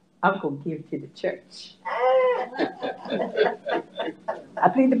jackpot, I'm going to give to the church. I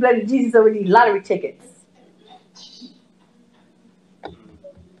plead the blood of Jesus over these lottery tickets.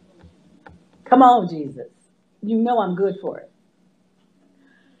 Come on, Jesus. You know I'm good for it.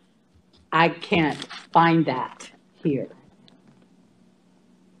 I can't find that here.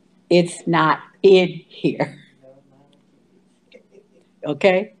 It's not in here.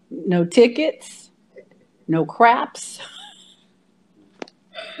 Okay? No tickets. No craps.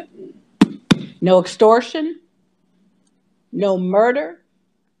 No extortion. No murder.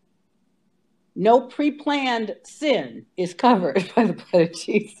 No pre-planned sin is covered by the blood of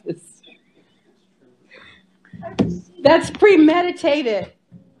Jesus. That's premeditated.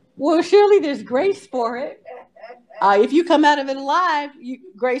 Well, surely there's grace for it. If you come out of it alive,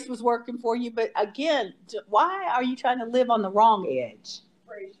 grace was working for you. But again, why are you trying to live on the wrong edge?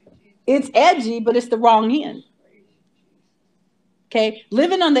 It's edgy, but it's the wrong end. Okay?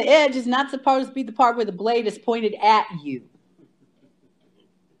 Living on the edge is not supposed to be the part where the blade is pointed at you.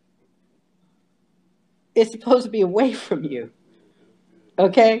 It's supposed to be away from you.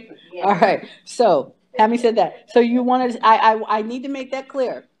 Okay? Yeah. All right. So, having said that, so you want to, I need to make that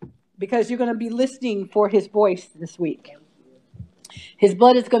clear because you're going to be listening for his voice this week. His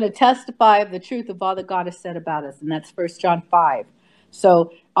blood is going to testify of the truth of all that God has said about us, and that's 1 John 5.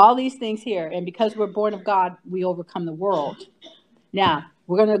 So, all these things here, and because we're born of God, we overcome the world. Now,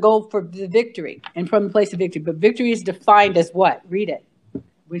 we're going to go for the victory, and from the place of victory. But victory is defined as what? Read it.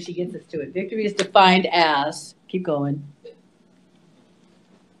 When she gets us to it. Victory is defined as, keep going.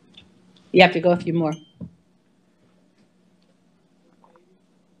 You have to go a few more.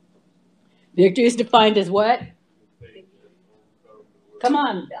 Victory is defined as what? Come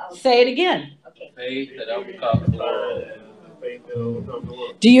on, say it again. Okay. Faith that overcomes the world.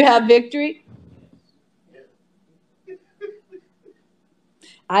 Do you have victory?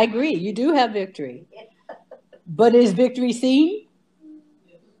 I agree, you do have victory. But is victory seen?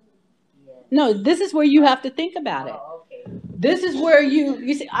 No, this is where you have to think about it. This is where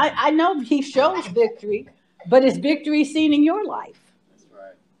you see, I know he shows victory, but is victory seen in your life? That's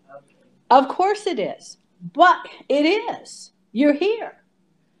right. Of course it is. But it is. You're here.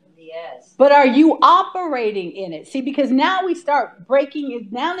 Yes. But are you operating in it? See, because now we start breaking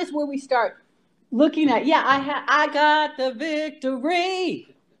it. Now is where we start looking at, I got the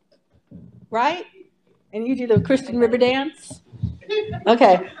victory. Right? And you do the Christian River dance?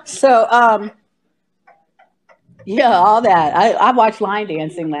 Okay. So, yeah, all that. I watched line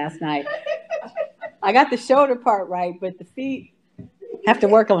dancing last night. I got the shoulder part right, but the feet have to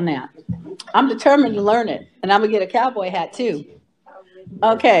work on that. I'm determined to learn it, and I'm going to get a cowboy hat too.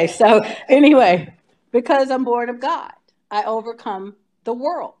 Okay, so anyway, because I'm born of God, I overcome the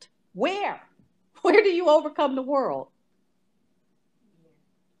world. Where? Where do you overcome the world?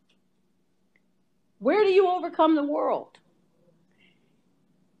 Where do you overcome the world?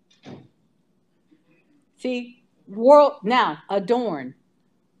 See, world, now, adorn.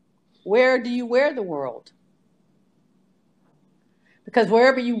 Where do you wear the world? Because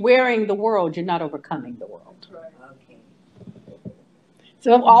wherever you're wearing the world, you're not overcoming the world. Okay.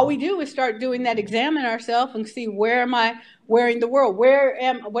 So all we do is start doing that, examine ourselves and see, where am I wearing the world?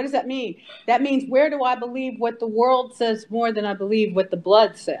 What does that mean? That means, where do I believe what the world says more than I believe what the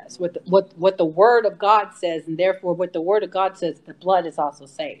blood says, what the word of God says, and therefore what the word of God says, the blood is also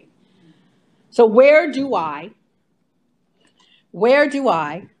saying. So where do I wear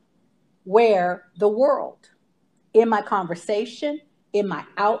the world? In my conversation, in my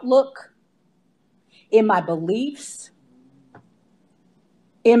outlook, in my beliefs,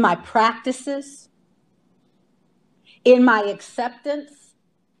 in my practices, in my acceptance,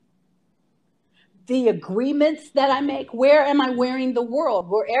 the agreements that I make. Where am I wearing the world?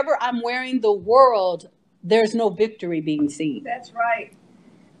 Wherever I'm wearing the world, there's no victory being seen. That's right.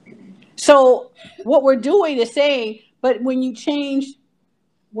 So what we're doing is saying, but when you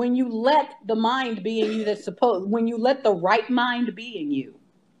let the mind be in you, when you let the right mind be in you,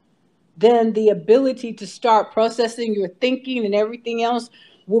 then the ability to start processing your thinking and everything else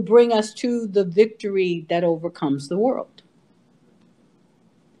will bring us to the victory that overcomes the world.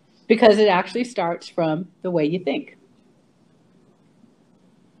 Because it actually starts from the way you think.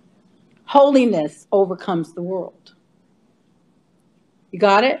 Holiness overcomes the world. You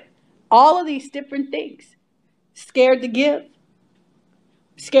got it? All of these different things. Scared to give,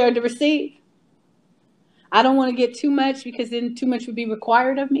 scared to receive. I don't want to get too much because then too much would be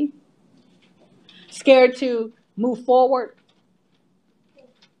required of me. Scared to move forward.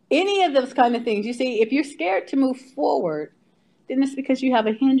 Any of those kind of things. You see, if you're scared to move forward, then it's because you have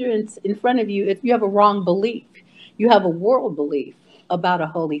a hindrance in front of you. If you have a wrong belief, you have a world belief about a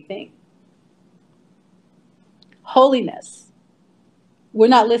holy thing. Holiness. We're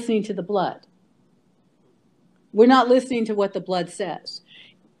not listening to the blood. We're not listening to what the blood says.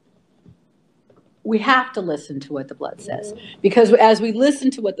 We have to listen to what the blood says, because as we listen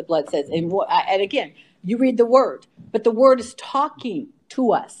to what the blood says, and again, you read the word, but the word is talking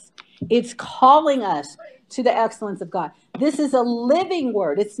to us. It's calling us to the excellence of God. This is a living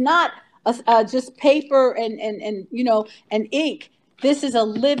word. It's not just paper and ink. This is a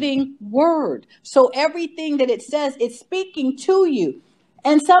living word. So everything that it says, it's speaking to you.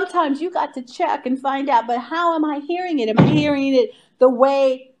 And sometimes you got to check and find out, but how am I hearing it? Am I hearing it the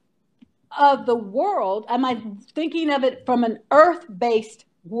way of the world? Am I thinking of it from an earth-based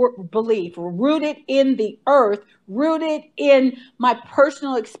belief, rooted in the earth, rooted in my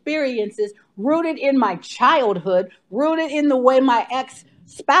personal experiences, rooted in my childhood, rooted in the way my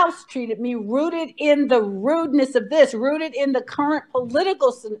ex-spouse treated me, rooted in the rudeness of this, rooted in the current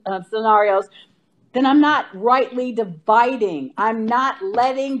political scenarios? Then I'm not rightly dividing. I'm not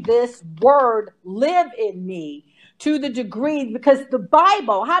letting this word live in me to the degree, because the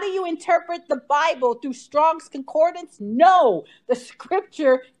Bible, how do you interpret the Bible? Through Strong's Concordance? No, the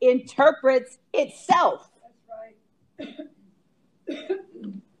scripture interprets itself. That's right.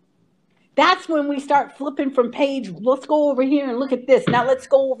 That's when we start flipping from page. Let's go over here and look at this. Now let's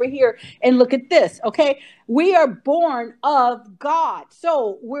go over here and look at this. Okay. We are born of God.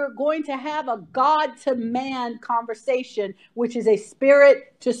 So we're going to have a God to man conversation, which is a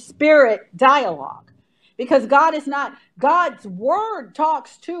spirit to spirit dialogue. Because God is not, God's word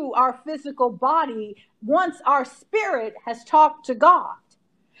talks to our physical body once our spirit has talked to God.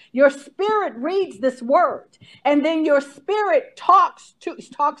 Your spirit reads this word, and then your spirit talks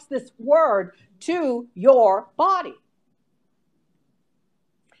this word to your body.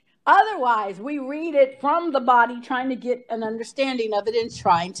 Otherwise, we read it from the body, trying to get an understanding of it and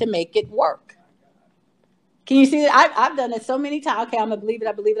trying to make it work. Can you see that? I've done it so many times. Okay, I'm going to believe it.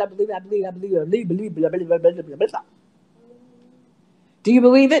 I believe it. I believe it. I believe it. I believe it. I believe it. I believe it. I believe it. Blah, blah, blah. Do you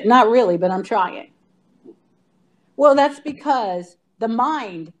believe it? Not really, but I'm trying. Well, that's because the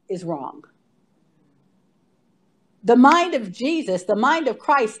mind is wrong. The mind of Jesus, the mind of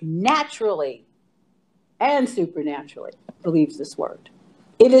Christ, naturally and supernaturally believes this word.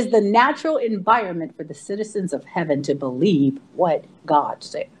 It is the natural environment for the citizens of heaven to believe what God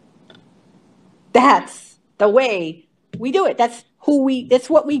said. That's the way we do it. That's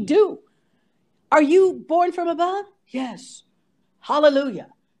what we do. Are you born from above? Yes. Hallelujah.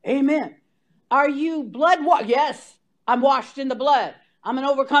 Amen. Are you blood washed? Yes. I'm washed in the blood. I'm an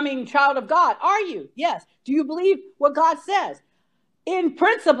overcoming child of God. Are you? Yes. Do you believe what God says? In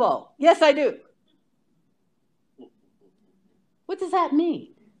principle. Yes, I do. What does that mean?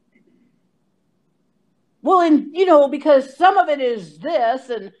 Well, because some of it is this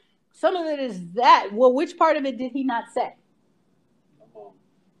and some of it is that. Well, which part of it did he not say?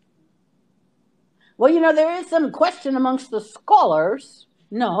 Well, there is some question amongst the scholars.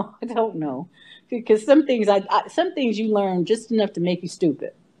 No, I don't know. Because some things you learn just enough to make you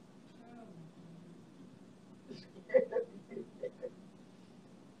stupid.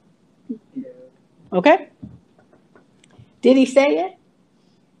 Okay? Did he say it?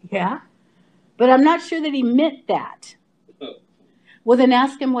 Yeah. But I'm not sure that he meant that. Well, then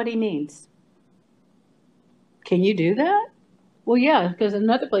ask him what he means. Can you do that? Well, yeah, because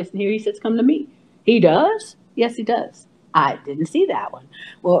another place in here he says, come to me. He does? Yes, he does. I didn't see that one.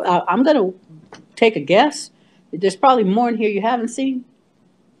 Well, I'm going to take a guess. There's probably more in here you haven't seen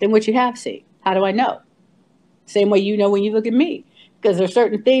than what you have seen. How do I know? Same way you know when you look at me. Because there are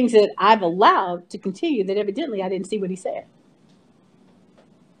certain things that I've allowed to continue that evidently I didn't see what he said.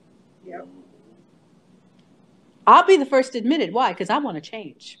 Yep. I'll be the first to admit it. Why? Because I want to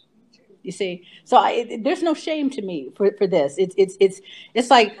change. You see, so there's no shame to me for this. It's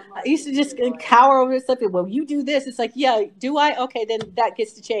like I used to just cower over stuff. Well, you do this. It's like, yeah, do I? Okay, then that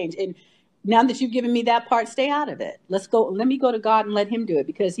gets to change. And now that you've given me that part, stay out of it. Let's go. Let me go to God and let him do it,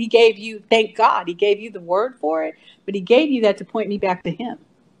 because he gave you, thank God, he gave you the word for it, but he gave you that to point me back to him.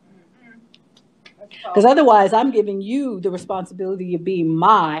 Because otherwise, I'm giving you the responsibility of being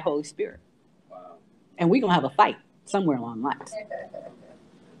my Holy Spirit. Wow. And we're going to have a fight somewhere along the lines.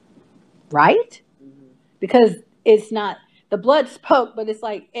 Right? Mm-hmm. Because it's not, the blood spoke, but it's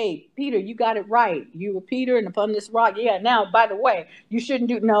like, hey, Peter, you got it right. You were Peter, and upon this rock. Yeah. Now, by the way, you shouldn't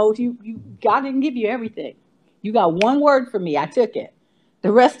do. No, God didn't give you everything. You got one word from me. I took it.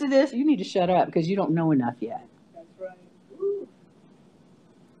 The rest of this, you need to shut up because you don't know enough yet. That's right. Woo.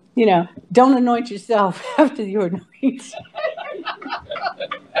 You know, don't anoint yourself after you're anointed.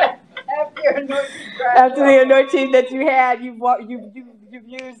 After the anointing that you had, you've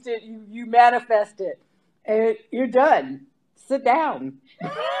used it, you manifest it, and you're done. Sit down.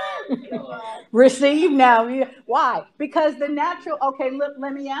 Receive now. Why? Because the natural. Okay,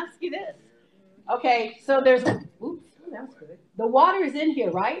 let me ask you this. Okay, so there's. Oops, that was good. The water is in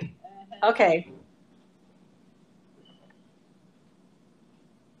here, right? Okay.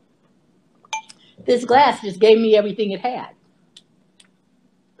 This glass just gave me everything it had.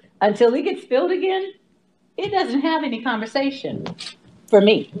 Until it gets filled again, it doesn't have any conversation for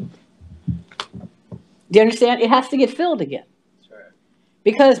me. Do you understand? It has to get filled again. That's right.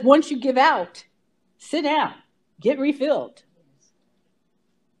 Because once you give out, sit down, get refilled.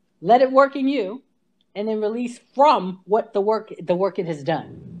 Let it work in you, and then release from what the work it has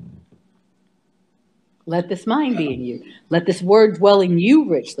done. Let this mind be in you. Let this word dwell in you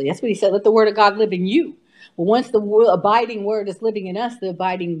richly. That's what he said. Let the word of God live in you. Well, once the abiding word is living in us, the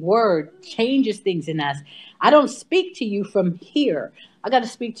abiding word changes things in us. I don't speak to you from here. I got to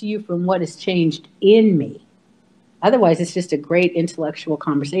speak to you from what has changed in me. Otherwise, it's just a great intellectual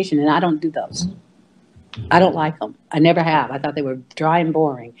conversation, and I don't do those. I don't like them. I never have. I thought they were dry and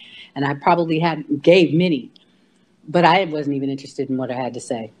boring, and I probably gave many, but I wasn't even interested in what I had to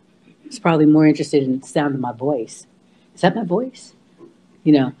say. I was probably more interested in the sound of my voice. Is that my voice?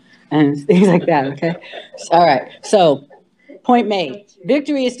 You know, and things like that, okay? All right, so point made.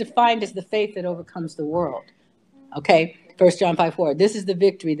 Victory is defined as the faith that overcomes the world, okay? 1 John 5:4. This is the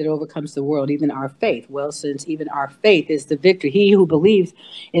victory that overcomes the world, even our faith. Well, since even our faith is the victory, he who believes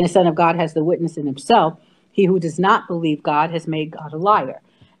in the Son of God has the witness in himself. He who does not believe God has made God a liar.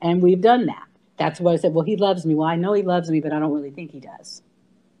 And we've done that. That's what I said. Well, he loves me. Well, I know he loves me, but I don't really think he does.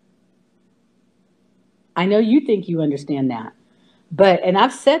 I know you think you understand that. And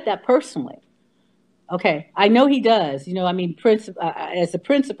I've said that personally. Okay, I know he does. You know, I mean, as a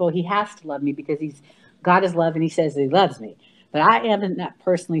principle, he has to love me because God is love and he says that he loves me. But I haven't not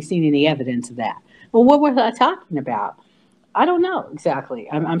personally seen any evidence of that. Well, what was I talking about? I don't know exactly.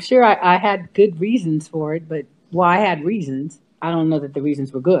 I'm sure I had good reasons for it, but I had reasons. I don't know that the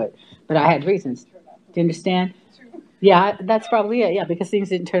reasons were good, but I had reasons. Do you understand? Yeah, that's probably it. Yeah, because things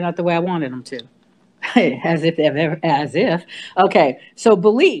didn't turn out the way I wanted them to. As if. Okay, so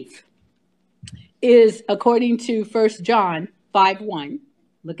belief is according to 1 John 5:1.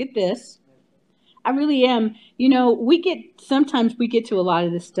 Look at this. I really am. You know, sometimes we get to a lot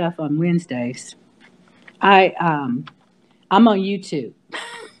of this stuff on Wednesdays. I'm on YouTube.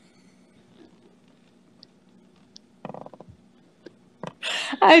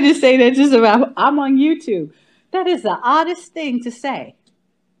 I just say that just about, I'm on YouTube. That is the oddest thing to say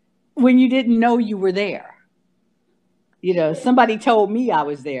when you didn't know you were there. You know, somebody told me I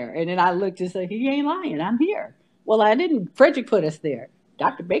was there, and then I looked and said, he ain't lying, I'm here. Well, I didn't. Frederick put us there.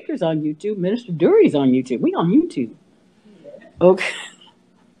 Dr. Baker's on YouTube. Minister Dury's on YouTube. We on YouTube. Okay.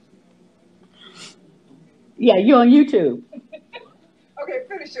 Yeah, you're on YouTube. Okay,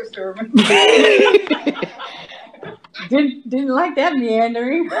 finish your sermon. Didn't like that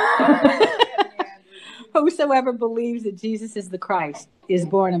meandering. Whosoever believes that Jesus is the Christ is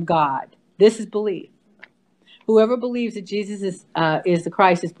born of God. This is belief. Whoever believes that Jesus is the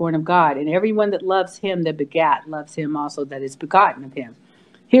Christ is born of God, and everyone that loves him that begat loves him also that is begotten of him.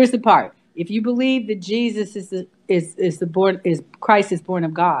 Here's the part: if you believe that Jesus Christ is born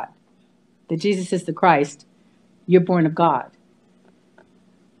of God, that Jesus is the Christ, you're born of God.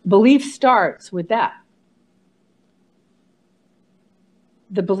 Belief starts with that.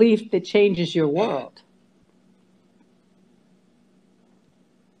 The belief that changes your world.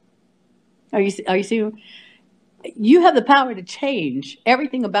 Are you seeing? You have the power to change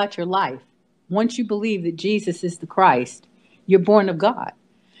everything about your life. Once you believe that Jesus is the Christ, you're born of God.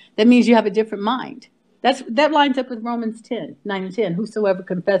 That means you have a different mind. That lines up with Romans 9 and 10. Whosoever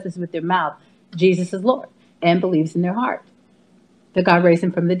confesses with their mouth Jesus is Lord and believes in their heart that God raised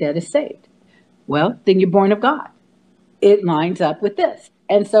him from the dead is saved. Well, then you're born of God. It lines up with this.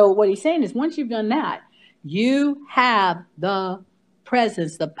 And so what he's saying is once you've done that, you have the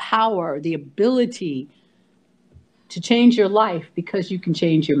presence, the power, the ability to change your life because you can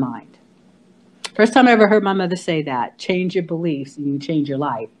change your mind. First time I ever heard my mother say that, change your beliefs and you change your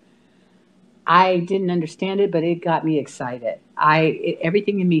life. I didn't understand it, but it got me excited.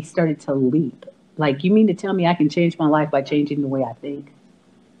 Everything in me started to leap. Like, you mean to tell me I can change my life by changing the way I think?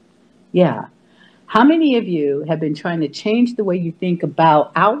 Yeah. How many of you have been trying to change the way you think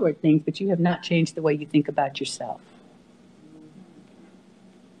about outward things, but you have not changed the way you think about yourself?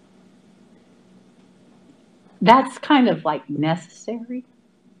 That's kind of like necessary.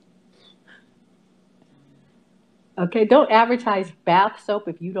 Okay, don't advertise bath soap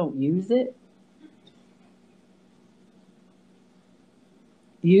if you don't use it.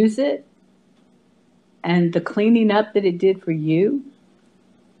 Use it, and the cleaning up that it did for you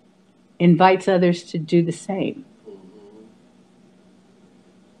invites others to do the same.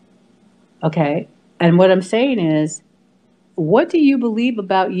 Okay, and what I'm saying is, what do you believe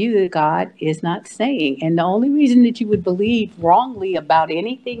about you that God is not saying? And the only reason that you would believe wrongly about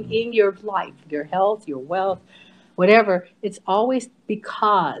anything in your life, your health, your wealth, whatever, it's always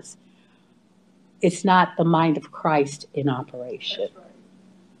because it's not the mind of Christ in operation. That's right.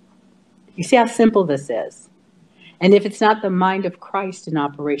 You see how simple this is? And if it's not the mind of Christ in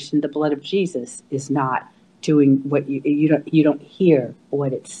operation, the blood of Jesus is not doing what you don't hear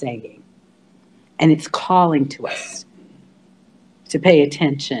what it's saying. And it's calling to us to pay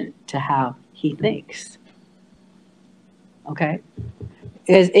attention to how he thinks. Okay?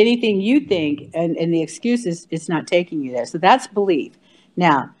 Because anything you think and the excuses, it's not taking you there. So that's belief.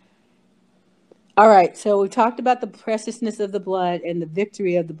 Now, all right, so we talked about the preciousness of the blood and the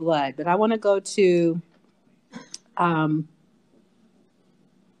victory of the blood, but I want to go to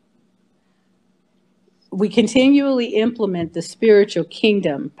we continually implement the spiritual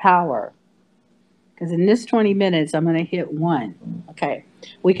kingdom power. Because in this 20 minutes, I'm going to hit one. Okay.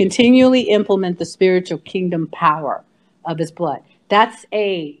 We continually implement the spiritual kingdom power of his blood. That's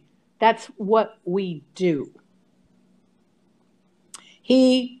what we do.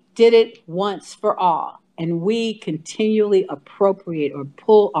 He did it once for all, and we continually appropriate or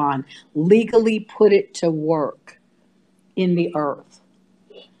pull on, legally put it to work in the earth.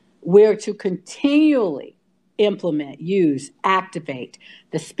 We're to continually implement, use, activate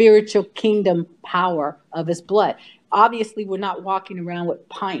the spiritual kingdom power of his blood. Obviously, we're not walking around with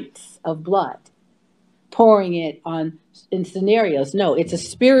pints of blood, pouring it on in scenarios. No, it's a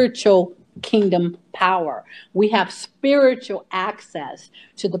spiritual kingdom power. We have spiritual access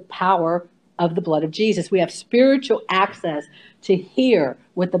to the power of the blood of Jesus. We have spiritual access to hear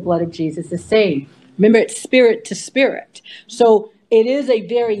what the blood of Jesus is saying. Remember, it's spirit to spirit. So it is a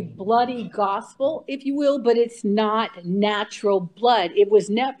very bloody gospel, if you will, but it's not natural blood. It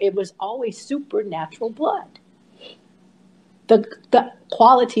was always supernatural blood. The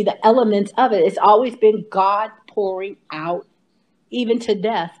quality, the elements of it, it's always been God pouring out even to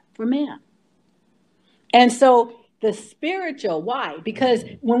death for man. And so the spiritual, why? Because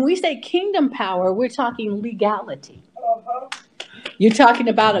when we say kingdom power, we're talking legality. Uh-huh. You're talking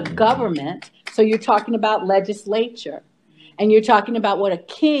about a government, so you're talking about legislature. And you're talking about what a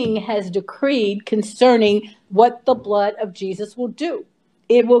king has decreed concerning what the blood of Jesus will do.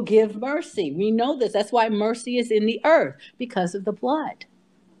 It will give mercy. We know this. That's why mercy is in the earth, because of the blood.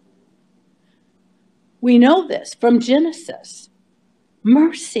 We know this from Genesis.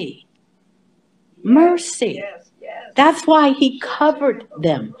 Mercy. Mercy. Yes, yes. That's why he covered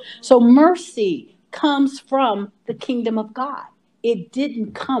them. So mercy comes from the kingdom of God. It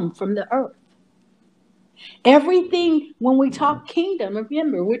didn't come from the earth. Everything, when we talk kingdom,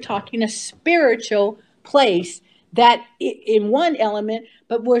 remember, we're talking a spiritual place that in one element,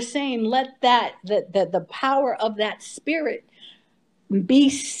 but we're saying let the power of that spirit be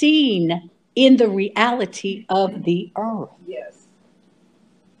seen in the reality of the earth. Yes.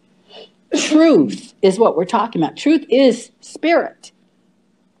 Truth is what we're talking about. Truth is spirit.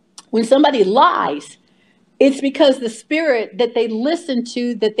 When somebody lies, it's because the spirit that they listen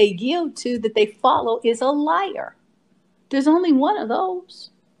to, that they yield to, that they follow is a liar. There's only one of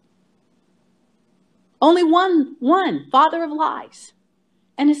those. Only one father of lies.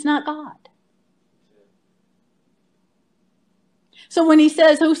 And it's not God. So when he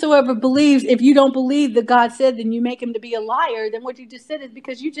says, whosoever believes, if you don't believe that God said, then you make him to be a liar, then what you just said is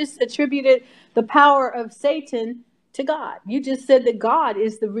because you just attributed the power of Satan to God. You just said that God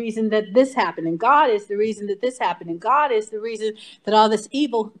is the reason that this happened, and God is the reason that this happened, and God is the reason that all this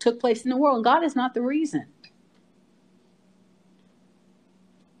evil took place in the world, and God is not the reason.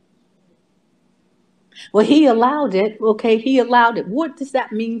 Well, he allowed it. Okay, he allowed it. What does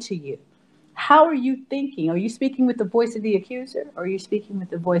that mean to you? How are you thinking? Are you speaking with the voice of the accuser, or are you speaking with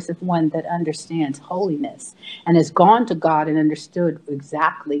the voice of one that understands holiness and has gone to God and understood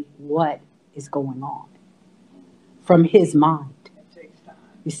exactly what is going on from his mind? It takes time.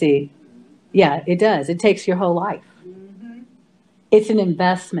 You see? Yeah, it does. It takes your whole life. Mm-hmm. It's an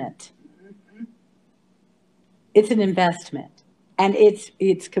investment. Mm-hmm. It's an investment, and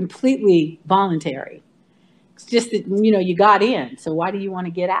it's completely voluntary. It's just that, you got in. So why do you want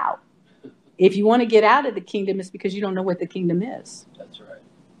to get out? If you want to get out of the kingdom, it's because you don't know what the kingdom is. That's right.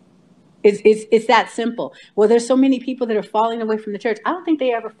 It's that simple. Well, there's so many people that are falling away from the church. I don't think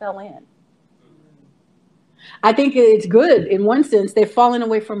they ever fell in. I think it's good in one sense. They've fallen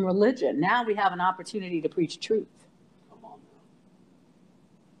away from religion. Now we have an opportunity to preach truth.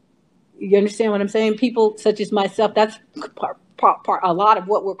 You understand what I'm saying? People such as myself, that's part a lot of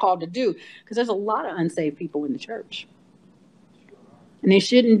what we're called to do, because there's a lot of unsaved people in the church. And they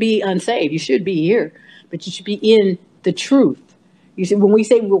shouldn't be unsaved. You should be here, but you should be in the truth. You see, when we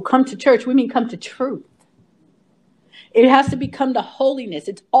say we'll come to church, we mean come to truth. It has to become to holiness.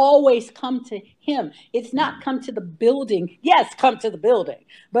 It's always come to him. It's not come to the building. Yes, come to the building.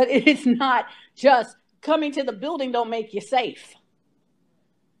 But it's not just coming to the building don't make you safe.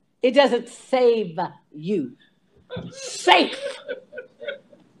 It doesn't save you. Safe.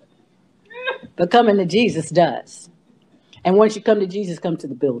 But coming to Jesus does. And once you come to Jesus, come to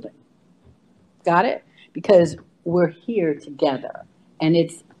the building. Got it? Because we're here together. And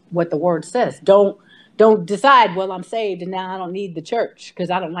it's what the word says. Don't decide, well, I'm saved and now I don't need the church because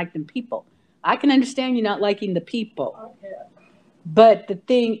I don't like them people. I can understand you not liking the people. Okay. But the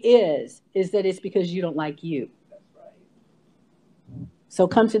thing is that it's because you don't like you. That's right. So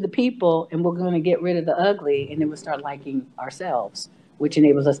come to the people and we're going to get rid of the ugly and then we'll start liking ourselves, which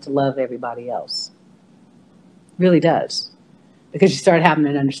enables us to love everybody else. Really does. Because you start having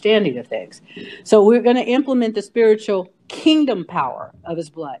an understanding of things. So we're going to implement the spiritual kingdom power of his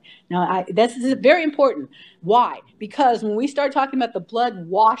blood. Now, this is very important. Why? Because when we start talking about the blood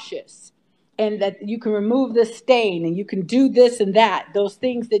washes and that you can remove the stain and you can do this and that, those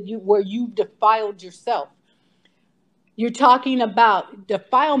things that where you defiled yourself. You're talking about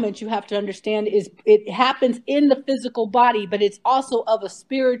defilement, you have to understand, is it happens in the physical body, but it's also of a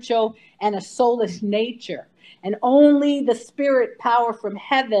spiritual and a soulish nature. And only the spirit power from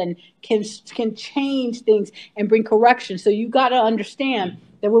heaven can change things and bring correction. So you got to understand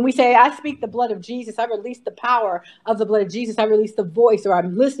that when we say, I speak the blood of Jesus, I release the power of the blood of Jesus. I release the voice, or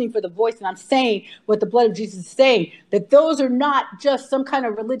I'm listening for the voice and I'm saying what the blood of Jesus is saying. That those are not just some kind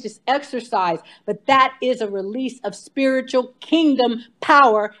of religious exercise, but that is a release of spiritual kingdom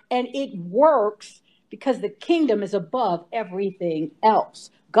power. And it works because the kingdom is above everything else.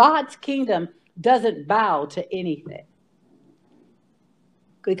 God's kingdom doesn't bow to anything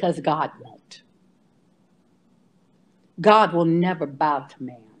because God won't. God will never bow to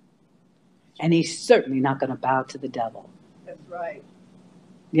man. And he's certainly not going to bow to the devil. That's right.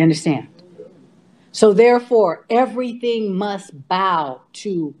 You understand? So therefore, everything must bow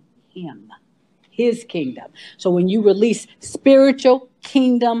to him, his kingdom. So when you release spiritual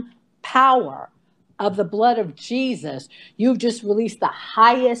kingdom power of the blood of Jesus, you've just released the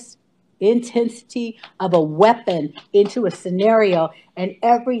highest intensity of a weapon into a scenario, and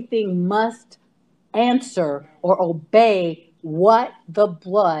everything must answer or obey what the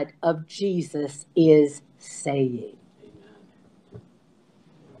blood of Jesus is saying.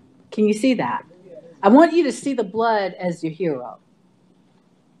 Can you see that? I want you to see the blood as your hero.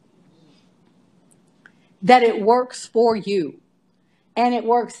 That it works for you, and it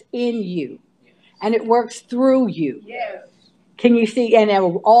works in you, and it works through you. Yes. Can you see? And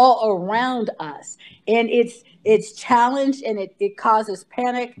all around us. And it's challenged, and it causes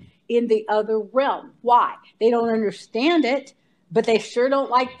panic in the other realm. Why? They don't understand it, but they sure don't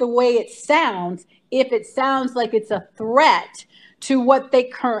like the way it sounds if it sounds like it's a threat to what they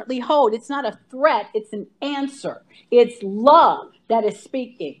currently hold. It's not a threat, it's an answer. It's love that is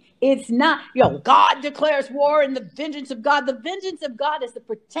speaking. It's not, God declares war and the vengeance of God. The vengeance of God is the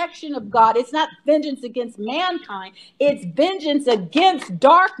protection of God. It's not vengeance against mankind. It's vengeance against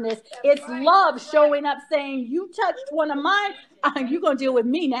darkness. It's love showing up saying, you touched one of mine, you're going to deal with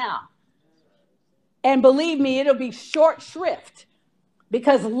me now. And believe me, it'll be short shrift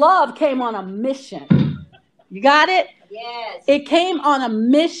because love came on a mission. You got it? Yes. It came on a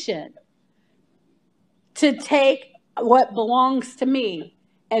mission to take what belongs to me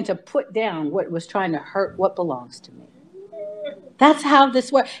and to put down what was trying to hurt what belongs to me. That's how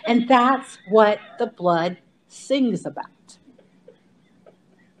this works. And that's what the blood sings about.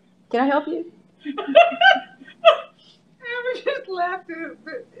 Can I help you? I was just laughing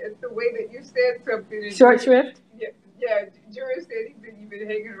at the way that you said something. Short shrift? Yeah, Jory said you've been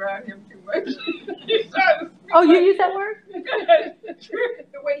hanging around him too much. Oh, you use that word?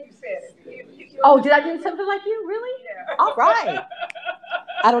 The way you said it. Oh, did I do something like you? Really? Yeah. All right.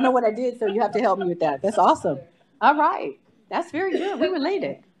 I don't know what I did, so you have to help me with that. That's awesome. All right. That's very good. We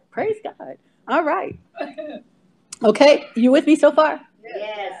related. Praise God. All right. Okay, you with me so far?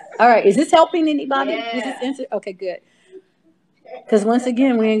 Yes. All right, is this helping anybody? Yeah. Is this answer? Okay, good. Because once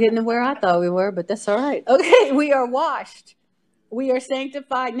again, we ain't getting to where I thought we were, but that's all right. Okay, we are washed. We are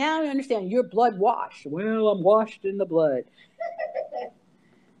sanctified. Now you understand, you're blood washed. Well, I'm washed in the blood.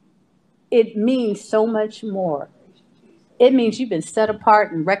 It means so much more. It means you've been set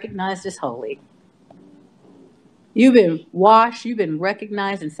apart and recognized as holy. You've been washed, you've been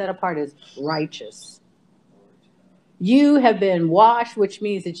recognized and set apart as righteous. You have been washed, which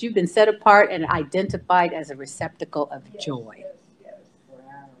means that you've been set apart and identified as a receptacle of joy.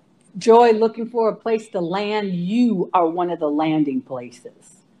 Joy, looking for a place to land. You are one of the landing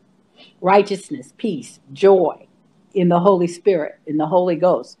places. Righteousness, peace, joy in the Holy Spirit, in the Holy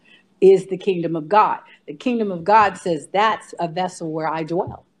Ghost, is the kingdom of God. The kingdom of God says that's a vessel where I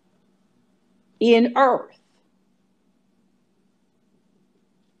dwell in earth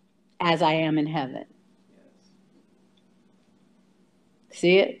as I am in heaven.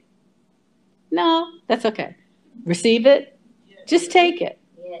 See it? No, that's okay. Receive it. Just take it.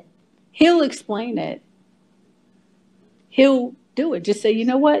 He'll explain it. He'll do it. Just say, you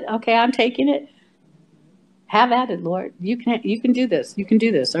know what? Okay, I'm taking it. Have at it, Lord. You can do this. You can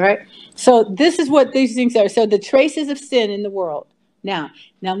do this. All right. So this is what these things are. So the traces of sin in the world. Now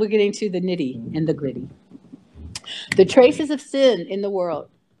we're getting to the nitty and the gritty. The traces of sin in the world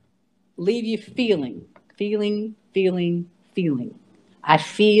leave you feeling. I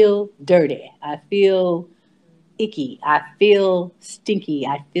feel dirty. I feel icky. I feel stinky.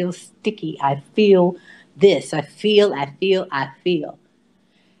 I feel sticky. I feel this. I feel.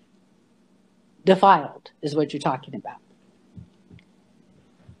 Defiled is what you're talking about.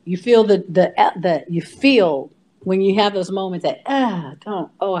 You feel you feel when you have those moments that I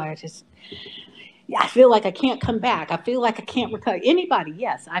feel like I can't come back. I feel like I can't recover. Anybody,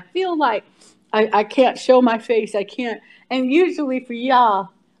 yes. I feel like I can't show my face. I can't. And usually for y'all,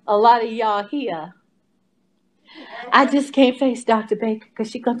 a lot of y'all here, I just can't face Dr. Baker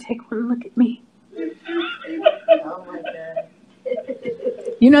because she's going to take one look at me. Oh my God.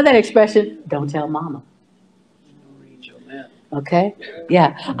 You know that expression, don't tell mama. Okay?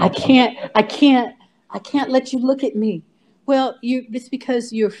 Yeah. I can't let you look at me. Well, it's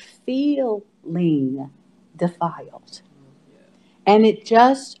because you're feeling defiled. And it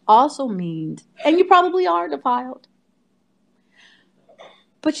just also means, and you probably are defiled,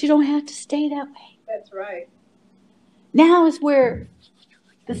 but you don't have to stay that way. That's right. Now is where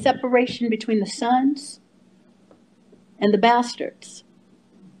the separation between the sons and the bastards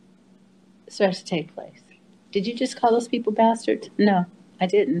starts to take place. Did you just call those people bastards? No, I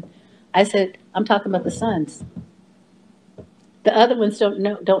didn't. I said, I'm talking about the sons. The other ones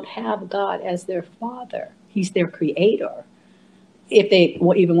don't have God as their father. He's their creator. If they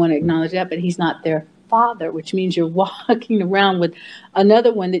even want to acknowledge that, but he's not their father, which means you're walking around with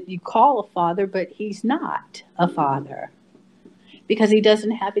another one that you call a father, but he's not a father because he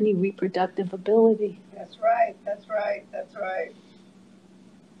doesn't have any reproductive ability. That's right. That's right. That's right.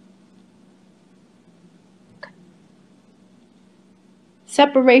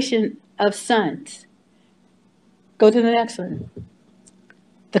 Separation of sons. Go to the next one.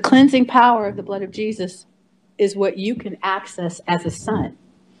 The cleansing power of the blood of Jesus is what you can access as a son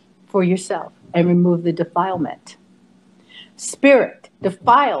for yourself and remove the defilement. Spirit,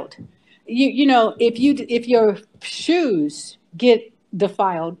 defiled. You know, if your shoes get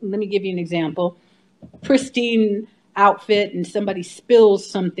defiled, let me give you an example. Pristine outfit and somebody spills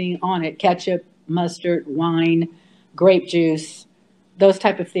something on it, ketchup, mustard, wine, grape juice, those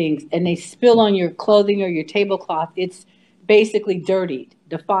type of things, and they spill on your clothing or your tablecloth, it's basically dirtied,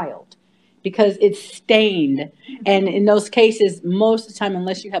 defiled, because it's stained. And in those cases, most of the time,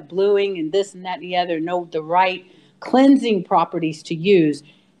 unless you have bluing and this and that and the other, know the right cleansing properties to use,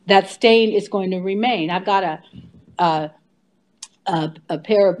 that stain is going to remain. I've got a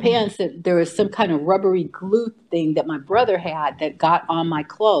pair of pants that there was some kind of rubbery glue thing that my brother had that got on my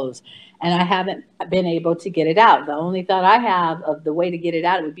clothes, and I haven't been able to get it out. The only thought I have of the way to get it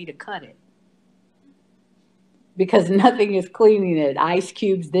out would be to cut it, because nothing is cleaning it. Ice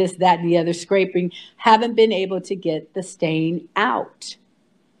cubes, this, that, and the other, scraping. Haven't been able to get the stain out.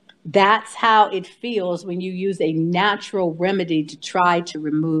 That's how it feels when you use a natural remedy to try to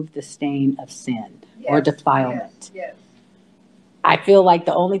remove the stain of sin or defilement. Yes. I feel like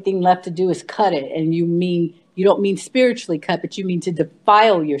the only thing left to do is cut it. And you don't mean spiritually cut, but you mean to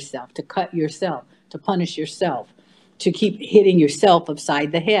defile yourself, to cut yourself, to punish yourself, to keep hitting yourself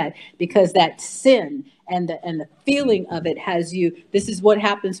upside the head, because that sin and the feeling of it has you. This is what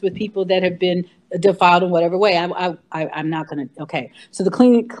happens with people that have been defiled in whatever way. I'm not going to. Okay. So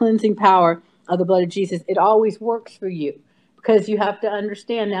the cleansing power of the blood of Jesus, it always works for you. Because you have to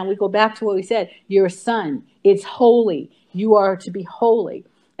understand, now we go back to what we said. You're a son. It's holy. You are to be holy.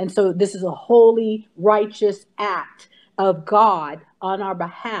 And so this is a holy, righteous act of God on our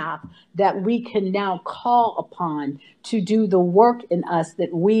behalf that we can now call upon to do the work in us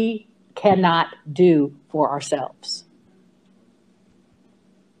that we cannot do for ourselves.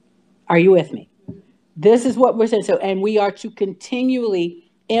 Are you with me? This is what we're saying. So, and we are to continually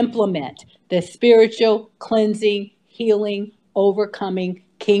implement the spiritual cleansing, healing, overcoming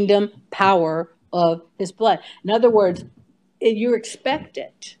kingdom power of his blood. In other words, you're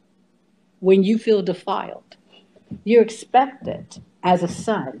expected when you feel defiled. You're expected as a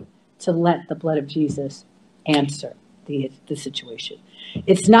son to let the blood of Jesus answer the situation.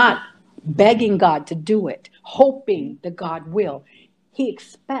 It's not begging God to do it, hoping that God will. He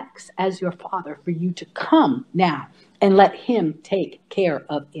expects, as your father, for you to come now and let him take care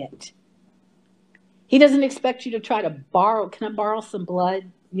of it. He doesn't expect you to try to borrow. Can I borrow some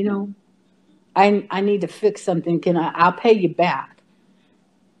blood? You know, I need to fix something. I'll pay you back.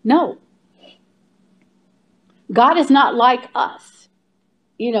 No. God is not like us.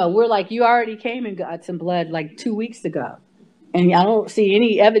 You know, we're like, you already came and got some blood like 2 weeks ago. And I don't see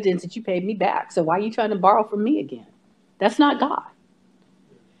any evidence that you paid me back. So why are you trying to borrow from me again? That's not God.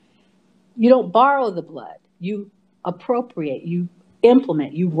 You don't borrow the blood. You appropriate. You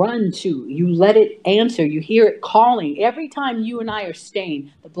implement. You run to. You let it answer. You hear it calling. Every time you and I are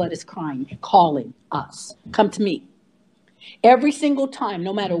stained, the blood is crying, calling us. Come to me. Every single time,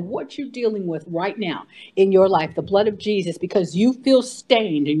 no matter what you're dealing with right now in your life, the blood of Jesus, because you feel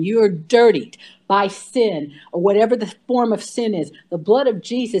stained and you're dirtied by sin or whatever the form of sin is, the blood of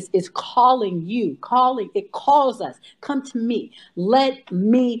Jesus is calling you, it calls us, come to me. Let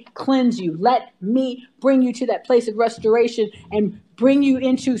me cleanse you. Let me bring you to that place of restoration and bring you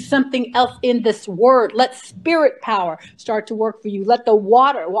into something else in this word. Let spirit power start to work for you. Let the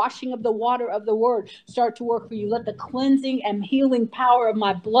washing of the water of the word start to work for you. Let the cleansing and healing power of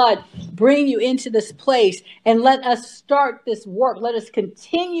my blood bring you into this place, and let us start this work. Let us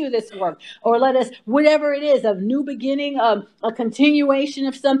continue this work, or let us, whatever it is, a new beginning, a continuation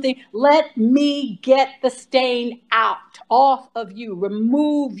of something. Let me get the stain out, off of you,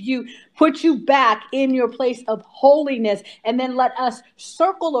 remove you, put you back in your place of holiness, and then let us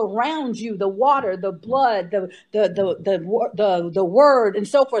circle around you, the water, the blood, the word, and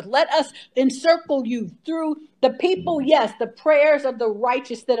so forth. Let us encircle you through the people, yes, the prayers of the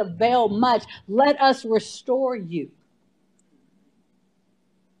righteous that avail much. Let us restore you,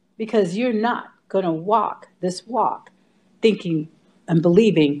 because you're not going to walk this walk thinking and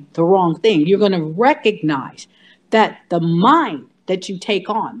believing the wrong thing. You're going to recognize that the mind that you take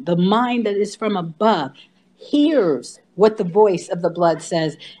on, the mind that is from above, hears what the voice of the blood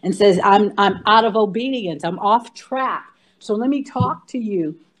says and says, I'm out of obedience. I'm off track. So let me talk to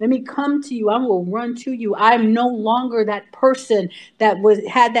you. Let me come to you. I will run to you. I'm no longer that person that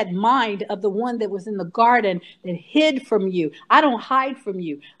had that mind of the one that was in the garden that hid from you. I don't hide from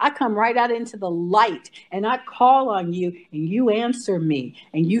you. I come right out into the light and I call on you and you answer me,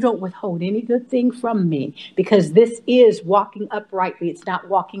 and you don't withhold any good thing from me, because this is walking uprightly. It's not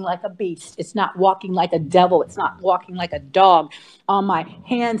walking like a beast. It's not walking like a devil. It's not walking like a dog on my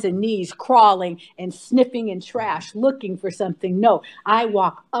hands and knees, crawling and sniffing in trash, looking for something. No, I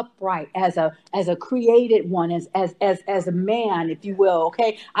walk upright as a created one, as a man, if you will.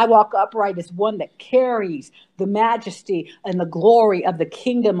 Okay, I walk upright as one that carries the majesty and the glory of the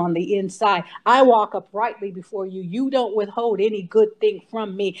kingdom on the inside. I walk uprightly before you. You don't withhold any good thing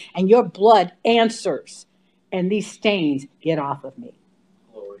from me, and your blood answers, and these stains get off of me.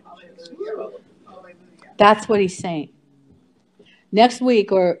 That's what he's saying. Next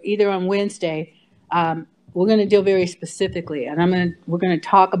week, or either on Wednesday, we're going to deal very specifically, and we're going to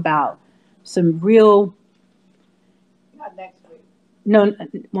talk about some real. Not next week. No,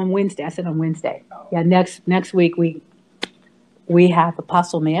 on Wednesday. I said on Wednesday. Oh. Yeah, next week we have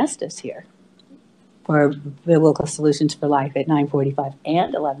Apostle Maestas here for Biblical Solutions for Life at 9:45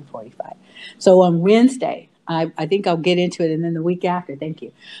 and 11:45. So on Wednesday, I think I'll get into it, and then the week after. Thank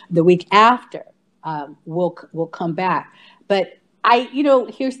you. The week after, we'll come back, but.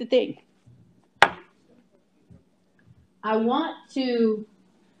 Here's the thing. I want to,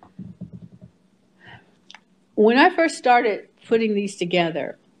 when I first started putting these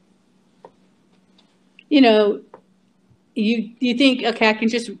together, you think, okay, I can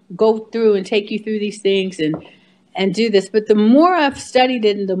just go through and take you through these things and do this. But the more I've studied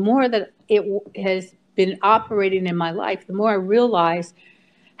it and the more that it has been operating in my life, the more I realize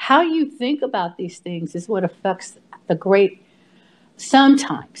how you think about these things is what affects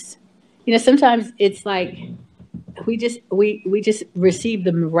sometimes You know, sometimes it's like we just receive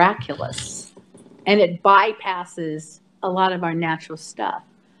the miraculous, and it bypasses a lot of our natural stuff.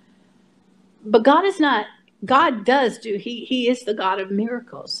 But God is not. God does do. He is the God of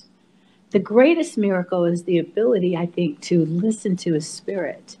miracles. The greatest miracle is the ability, I think, to listen to His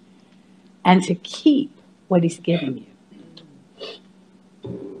Spirit and to keep what He's given you.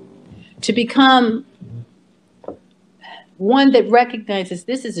 To become one that recognizes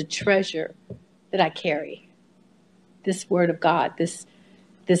this is a treasure that I carry. This Word of God, this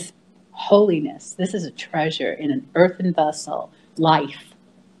holiness, this is a treasure in an earthen vessel. Life.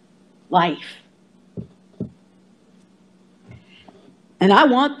 And I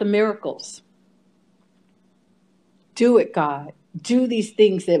want the miracles. Do it, God. Do these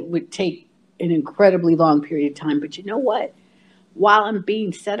things that would take an incredibly long period of time. But you know what? While I'm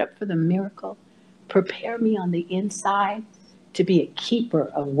being set up for the miracle, prepare me on the inside to be a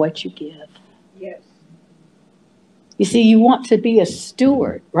keeper of what you give. Yes. You see, you want to be a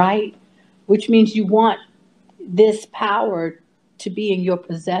steward, right? Which means you want this power to be in your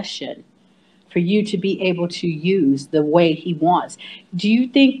possession for you to be able to use the way He wants. Do you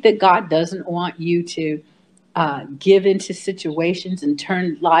think that God doesn't want you to give into situations and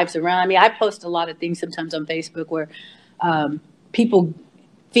turn lives around? I mean, I post a lot of things sometimes on Facebook where people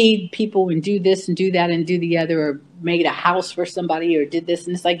feed people and do this and do that and do the other, or made a house for somebody or did this.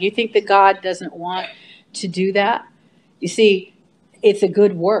 And it's like, you think that God doesn't want to do that? You see, it's a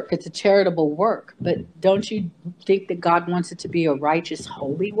good work. It's a charitable work. But don't you think that God wants it to be a righteous,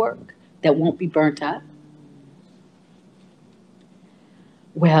 holy work that won't be burnt up?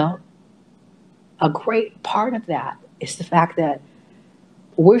 Well, a great part of that is the fact that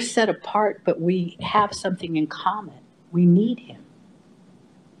we're set apart, but we have something in common. We need Him.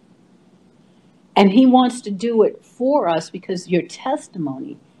 And He wants to do it for us because your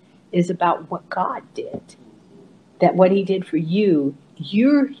testimony is about what God did. That what He did for you,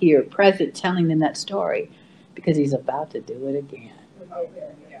 you're here present telling them that story because He's about to do it again.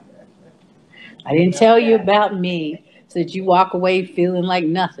 I didn't tell you about me so that you walk away feeling like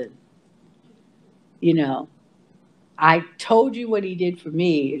nothing. You know, I told you what He did for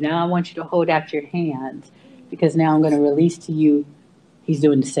me. Now I want you to hold out your hands because now I'm going to release to you. He's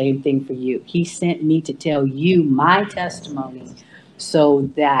doing the same thing for you. He sent me to tell you my testimony so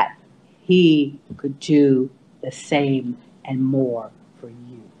that He could do the same and more for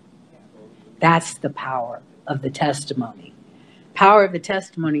you. That's the power of the testimony. Power of the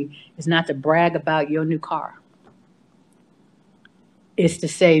testimony is not to brag about your new car. It's to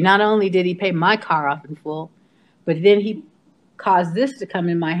say, not only did He pay my car off in full, but then He caused this to come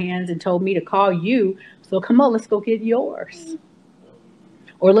in my hands and told me to call you. So come on, let's go get yours.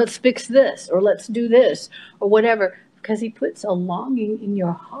 Or let's fix this, or let's do this, or whatever. Because He puts a longing in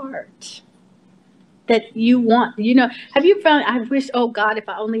your heart that you want. You know, have you found, I wish, oh God, if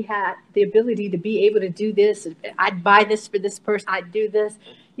I only had the ability to be able to do this, I'd buy this for this person, I'd do this.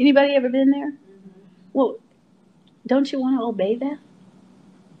 Anybody ever been there? Well, don't you want to obey that?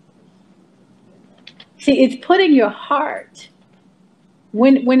 See, it's putting your heart,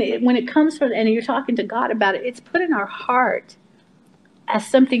 when it comes from, and you're talking to God about it, it's put in our heart as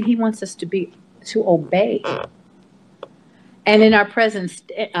something He wants us to obey. And in our present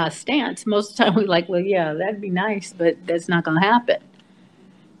stance, most of the time we're like, well, yeah, that'd be nice, but that's not going to happen.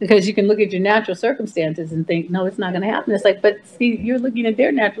 Because you can look at your natural circumstances and think, no, it's not going to happen. It's like, but see, you're looking at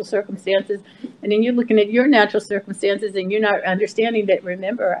their natural circumstances, and then you're looking at your natural circumstances, and you're not understanding that,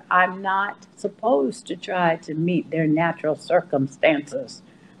 remember, I'm not supposed to try to meet their natural circumstances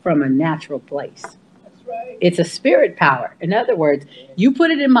from a natural place. Right. It's a spirit power. In other words, you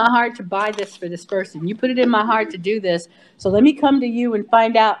put it in my heart to buy this for this person. You put it in my heart to do this. So let me come to you and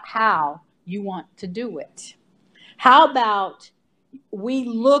find out how you want to do it. How about we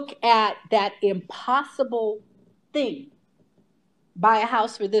look at that impossible thing? Buy a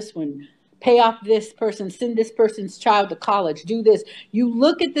house for this one. Pay off this person. Send this person's child to college. Do this. You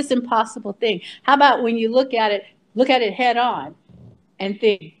look at this impossible thing. How about when you look at it head on and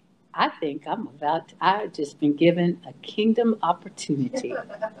think, I think I've just been given a kingdom opportunity.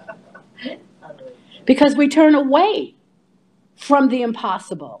 Because we turn away from the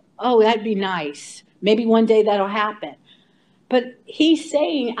impossible. Oh, that'd be nice. Maybe one day that'll happen. But He's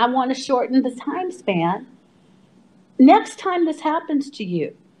saying, I want to shorten the time span. Next time this happens to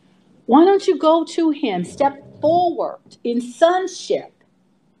you, why don't you go to Him, step forward in sonship,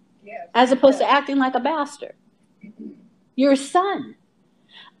 as opposed to acting like a bastard? You're a son.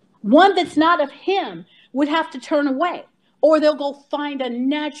 One that's not of Him would have to turn away, or they'll go find a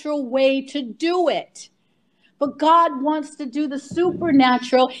natural way to do it. But God wants to do the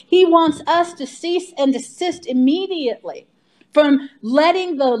supernatural. He wants us to cease and desist immediately from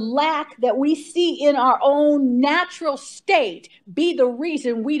letting the lack that we see in our own natural state be the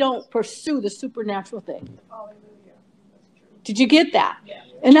reason we don't pursue the supernatural thing. Hallelujah. That's true. Did you get that? Yeah.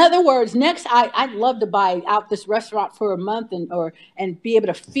 In other words, next I'd love to buy out this restaurant for a month and be able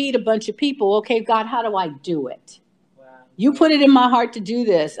to feed a bunch of people. Okay, God, how do I do it? Wow. You put it in my heart to do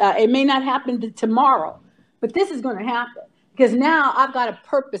this. It may not happen tomorrow, but this is going to happen. Because now I've got a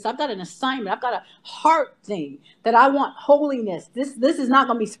purpose. I've got an assignment. I've got a heart thing that I want holiness. This is not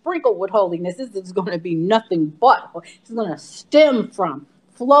going to be sprinkled with holiness. This is going to be nothing but. It's going to stem from,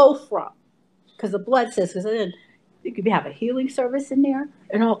 flow from. Because the blood says, because then you could have a healing service in there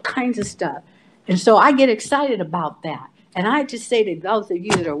and all kinds of stuff. And so I get excited about that. And I just say to those of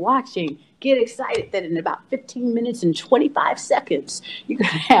you that are watching, get excited that in about 15 minutes and 25 seconds, you're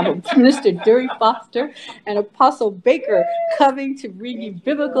going to have Minister Dury Foster and Apostle Baker coming to bring you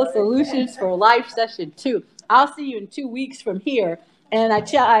Biblical Solutions for Life Session 2. I'll see you in 2 weeks from here. And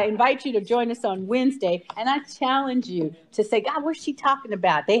I invite you to join us on Wednesday. And I challenge you to say, God, what's she talking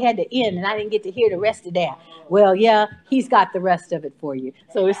about? They had to end and I didn't get to hear the rest of that. Well, yeah, he's got the rest of it for you.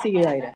 So we'll see you later.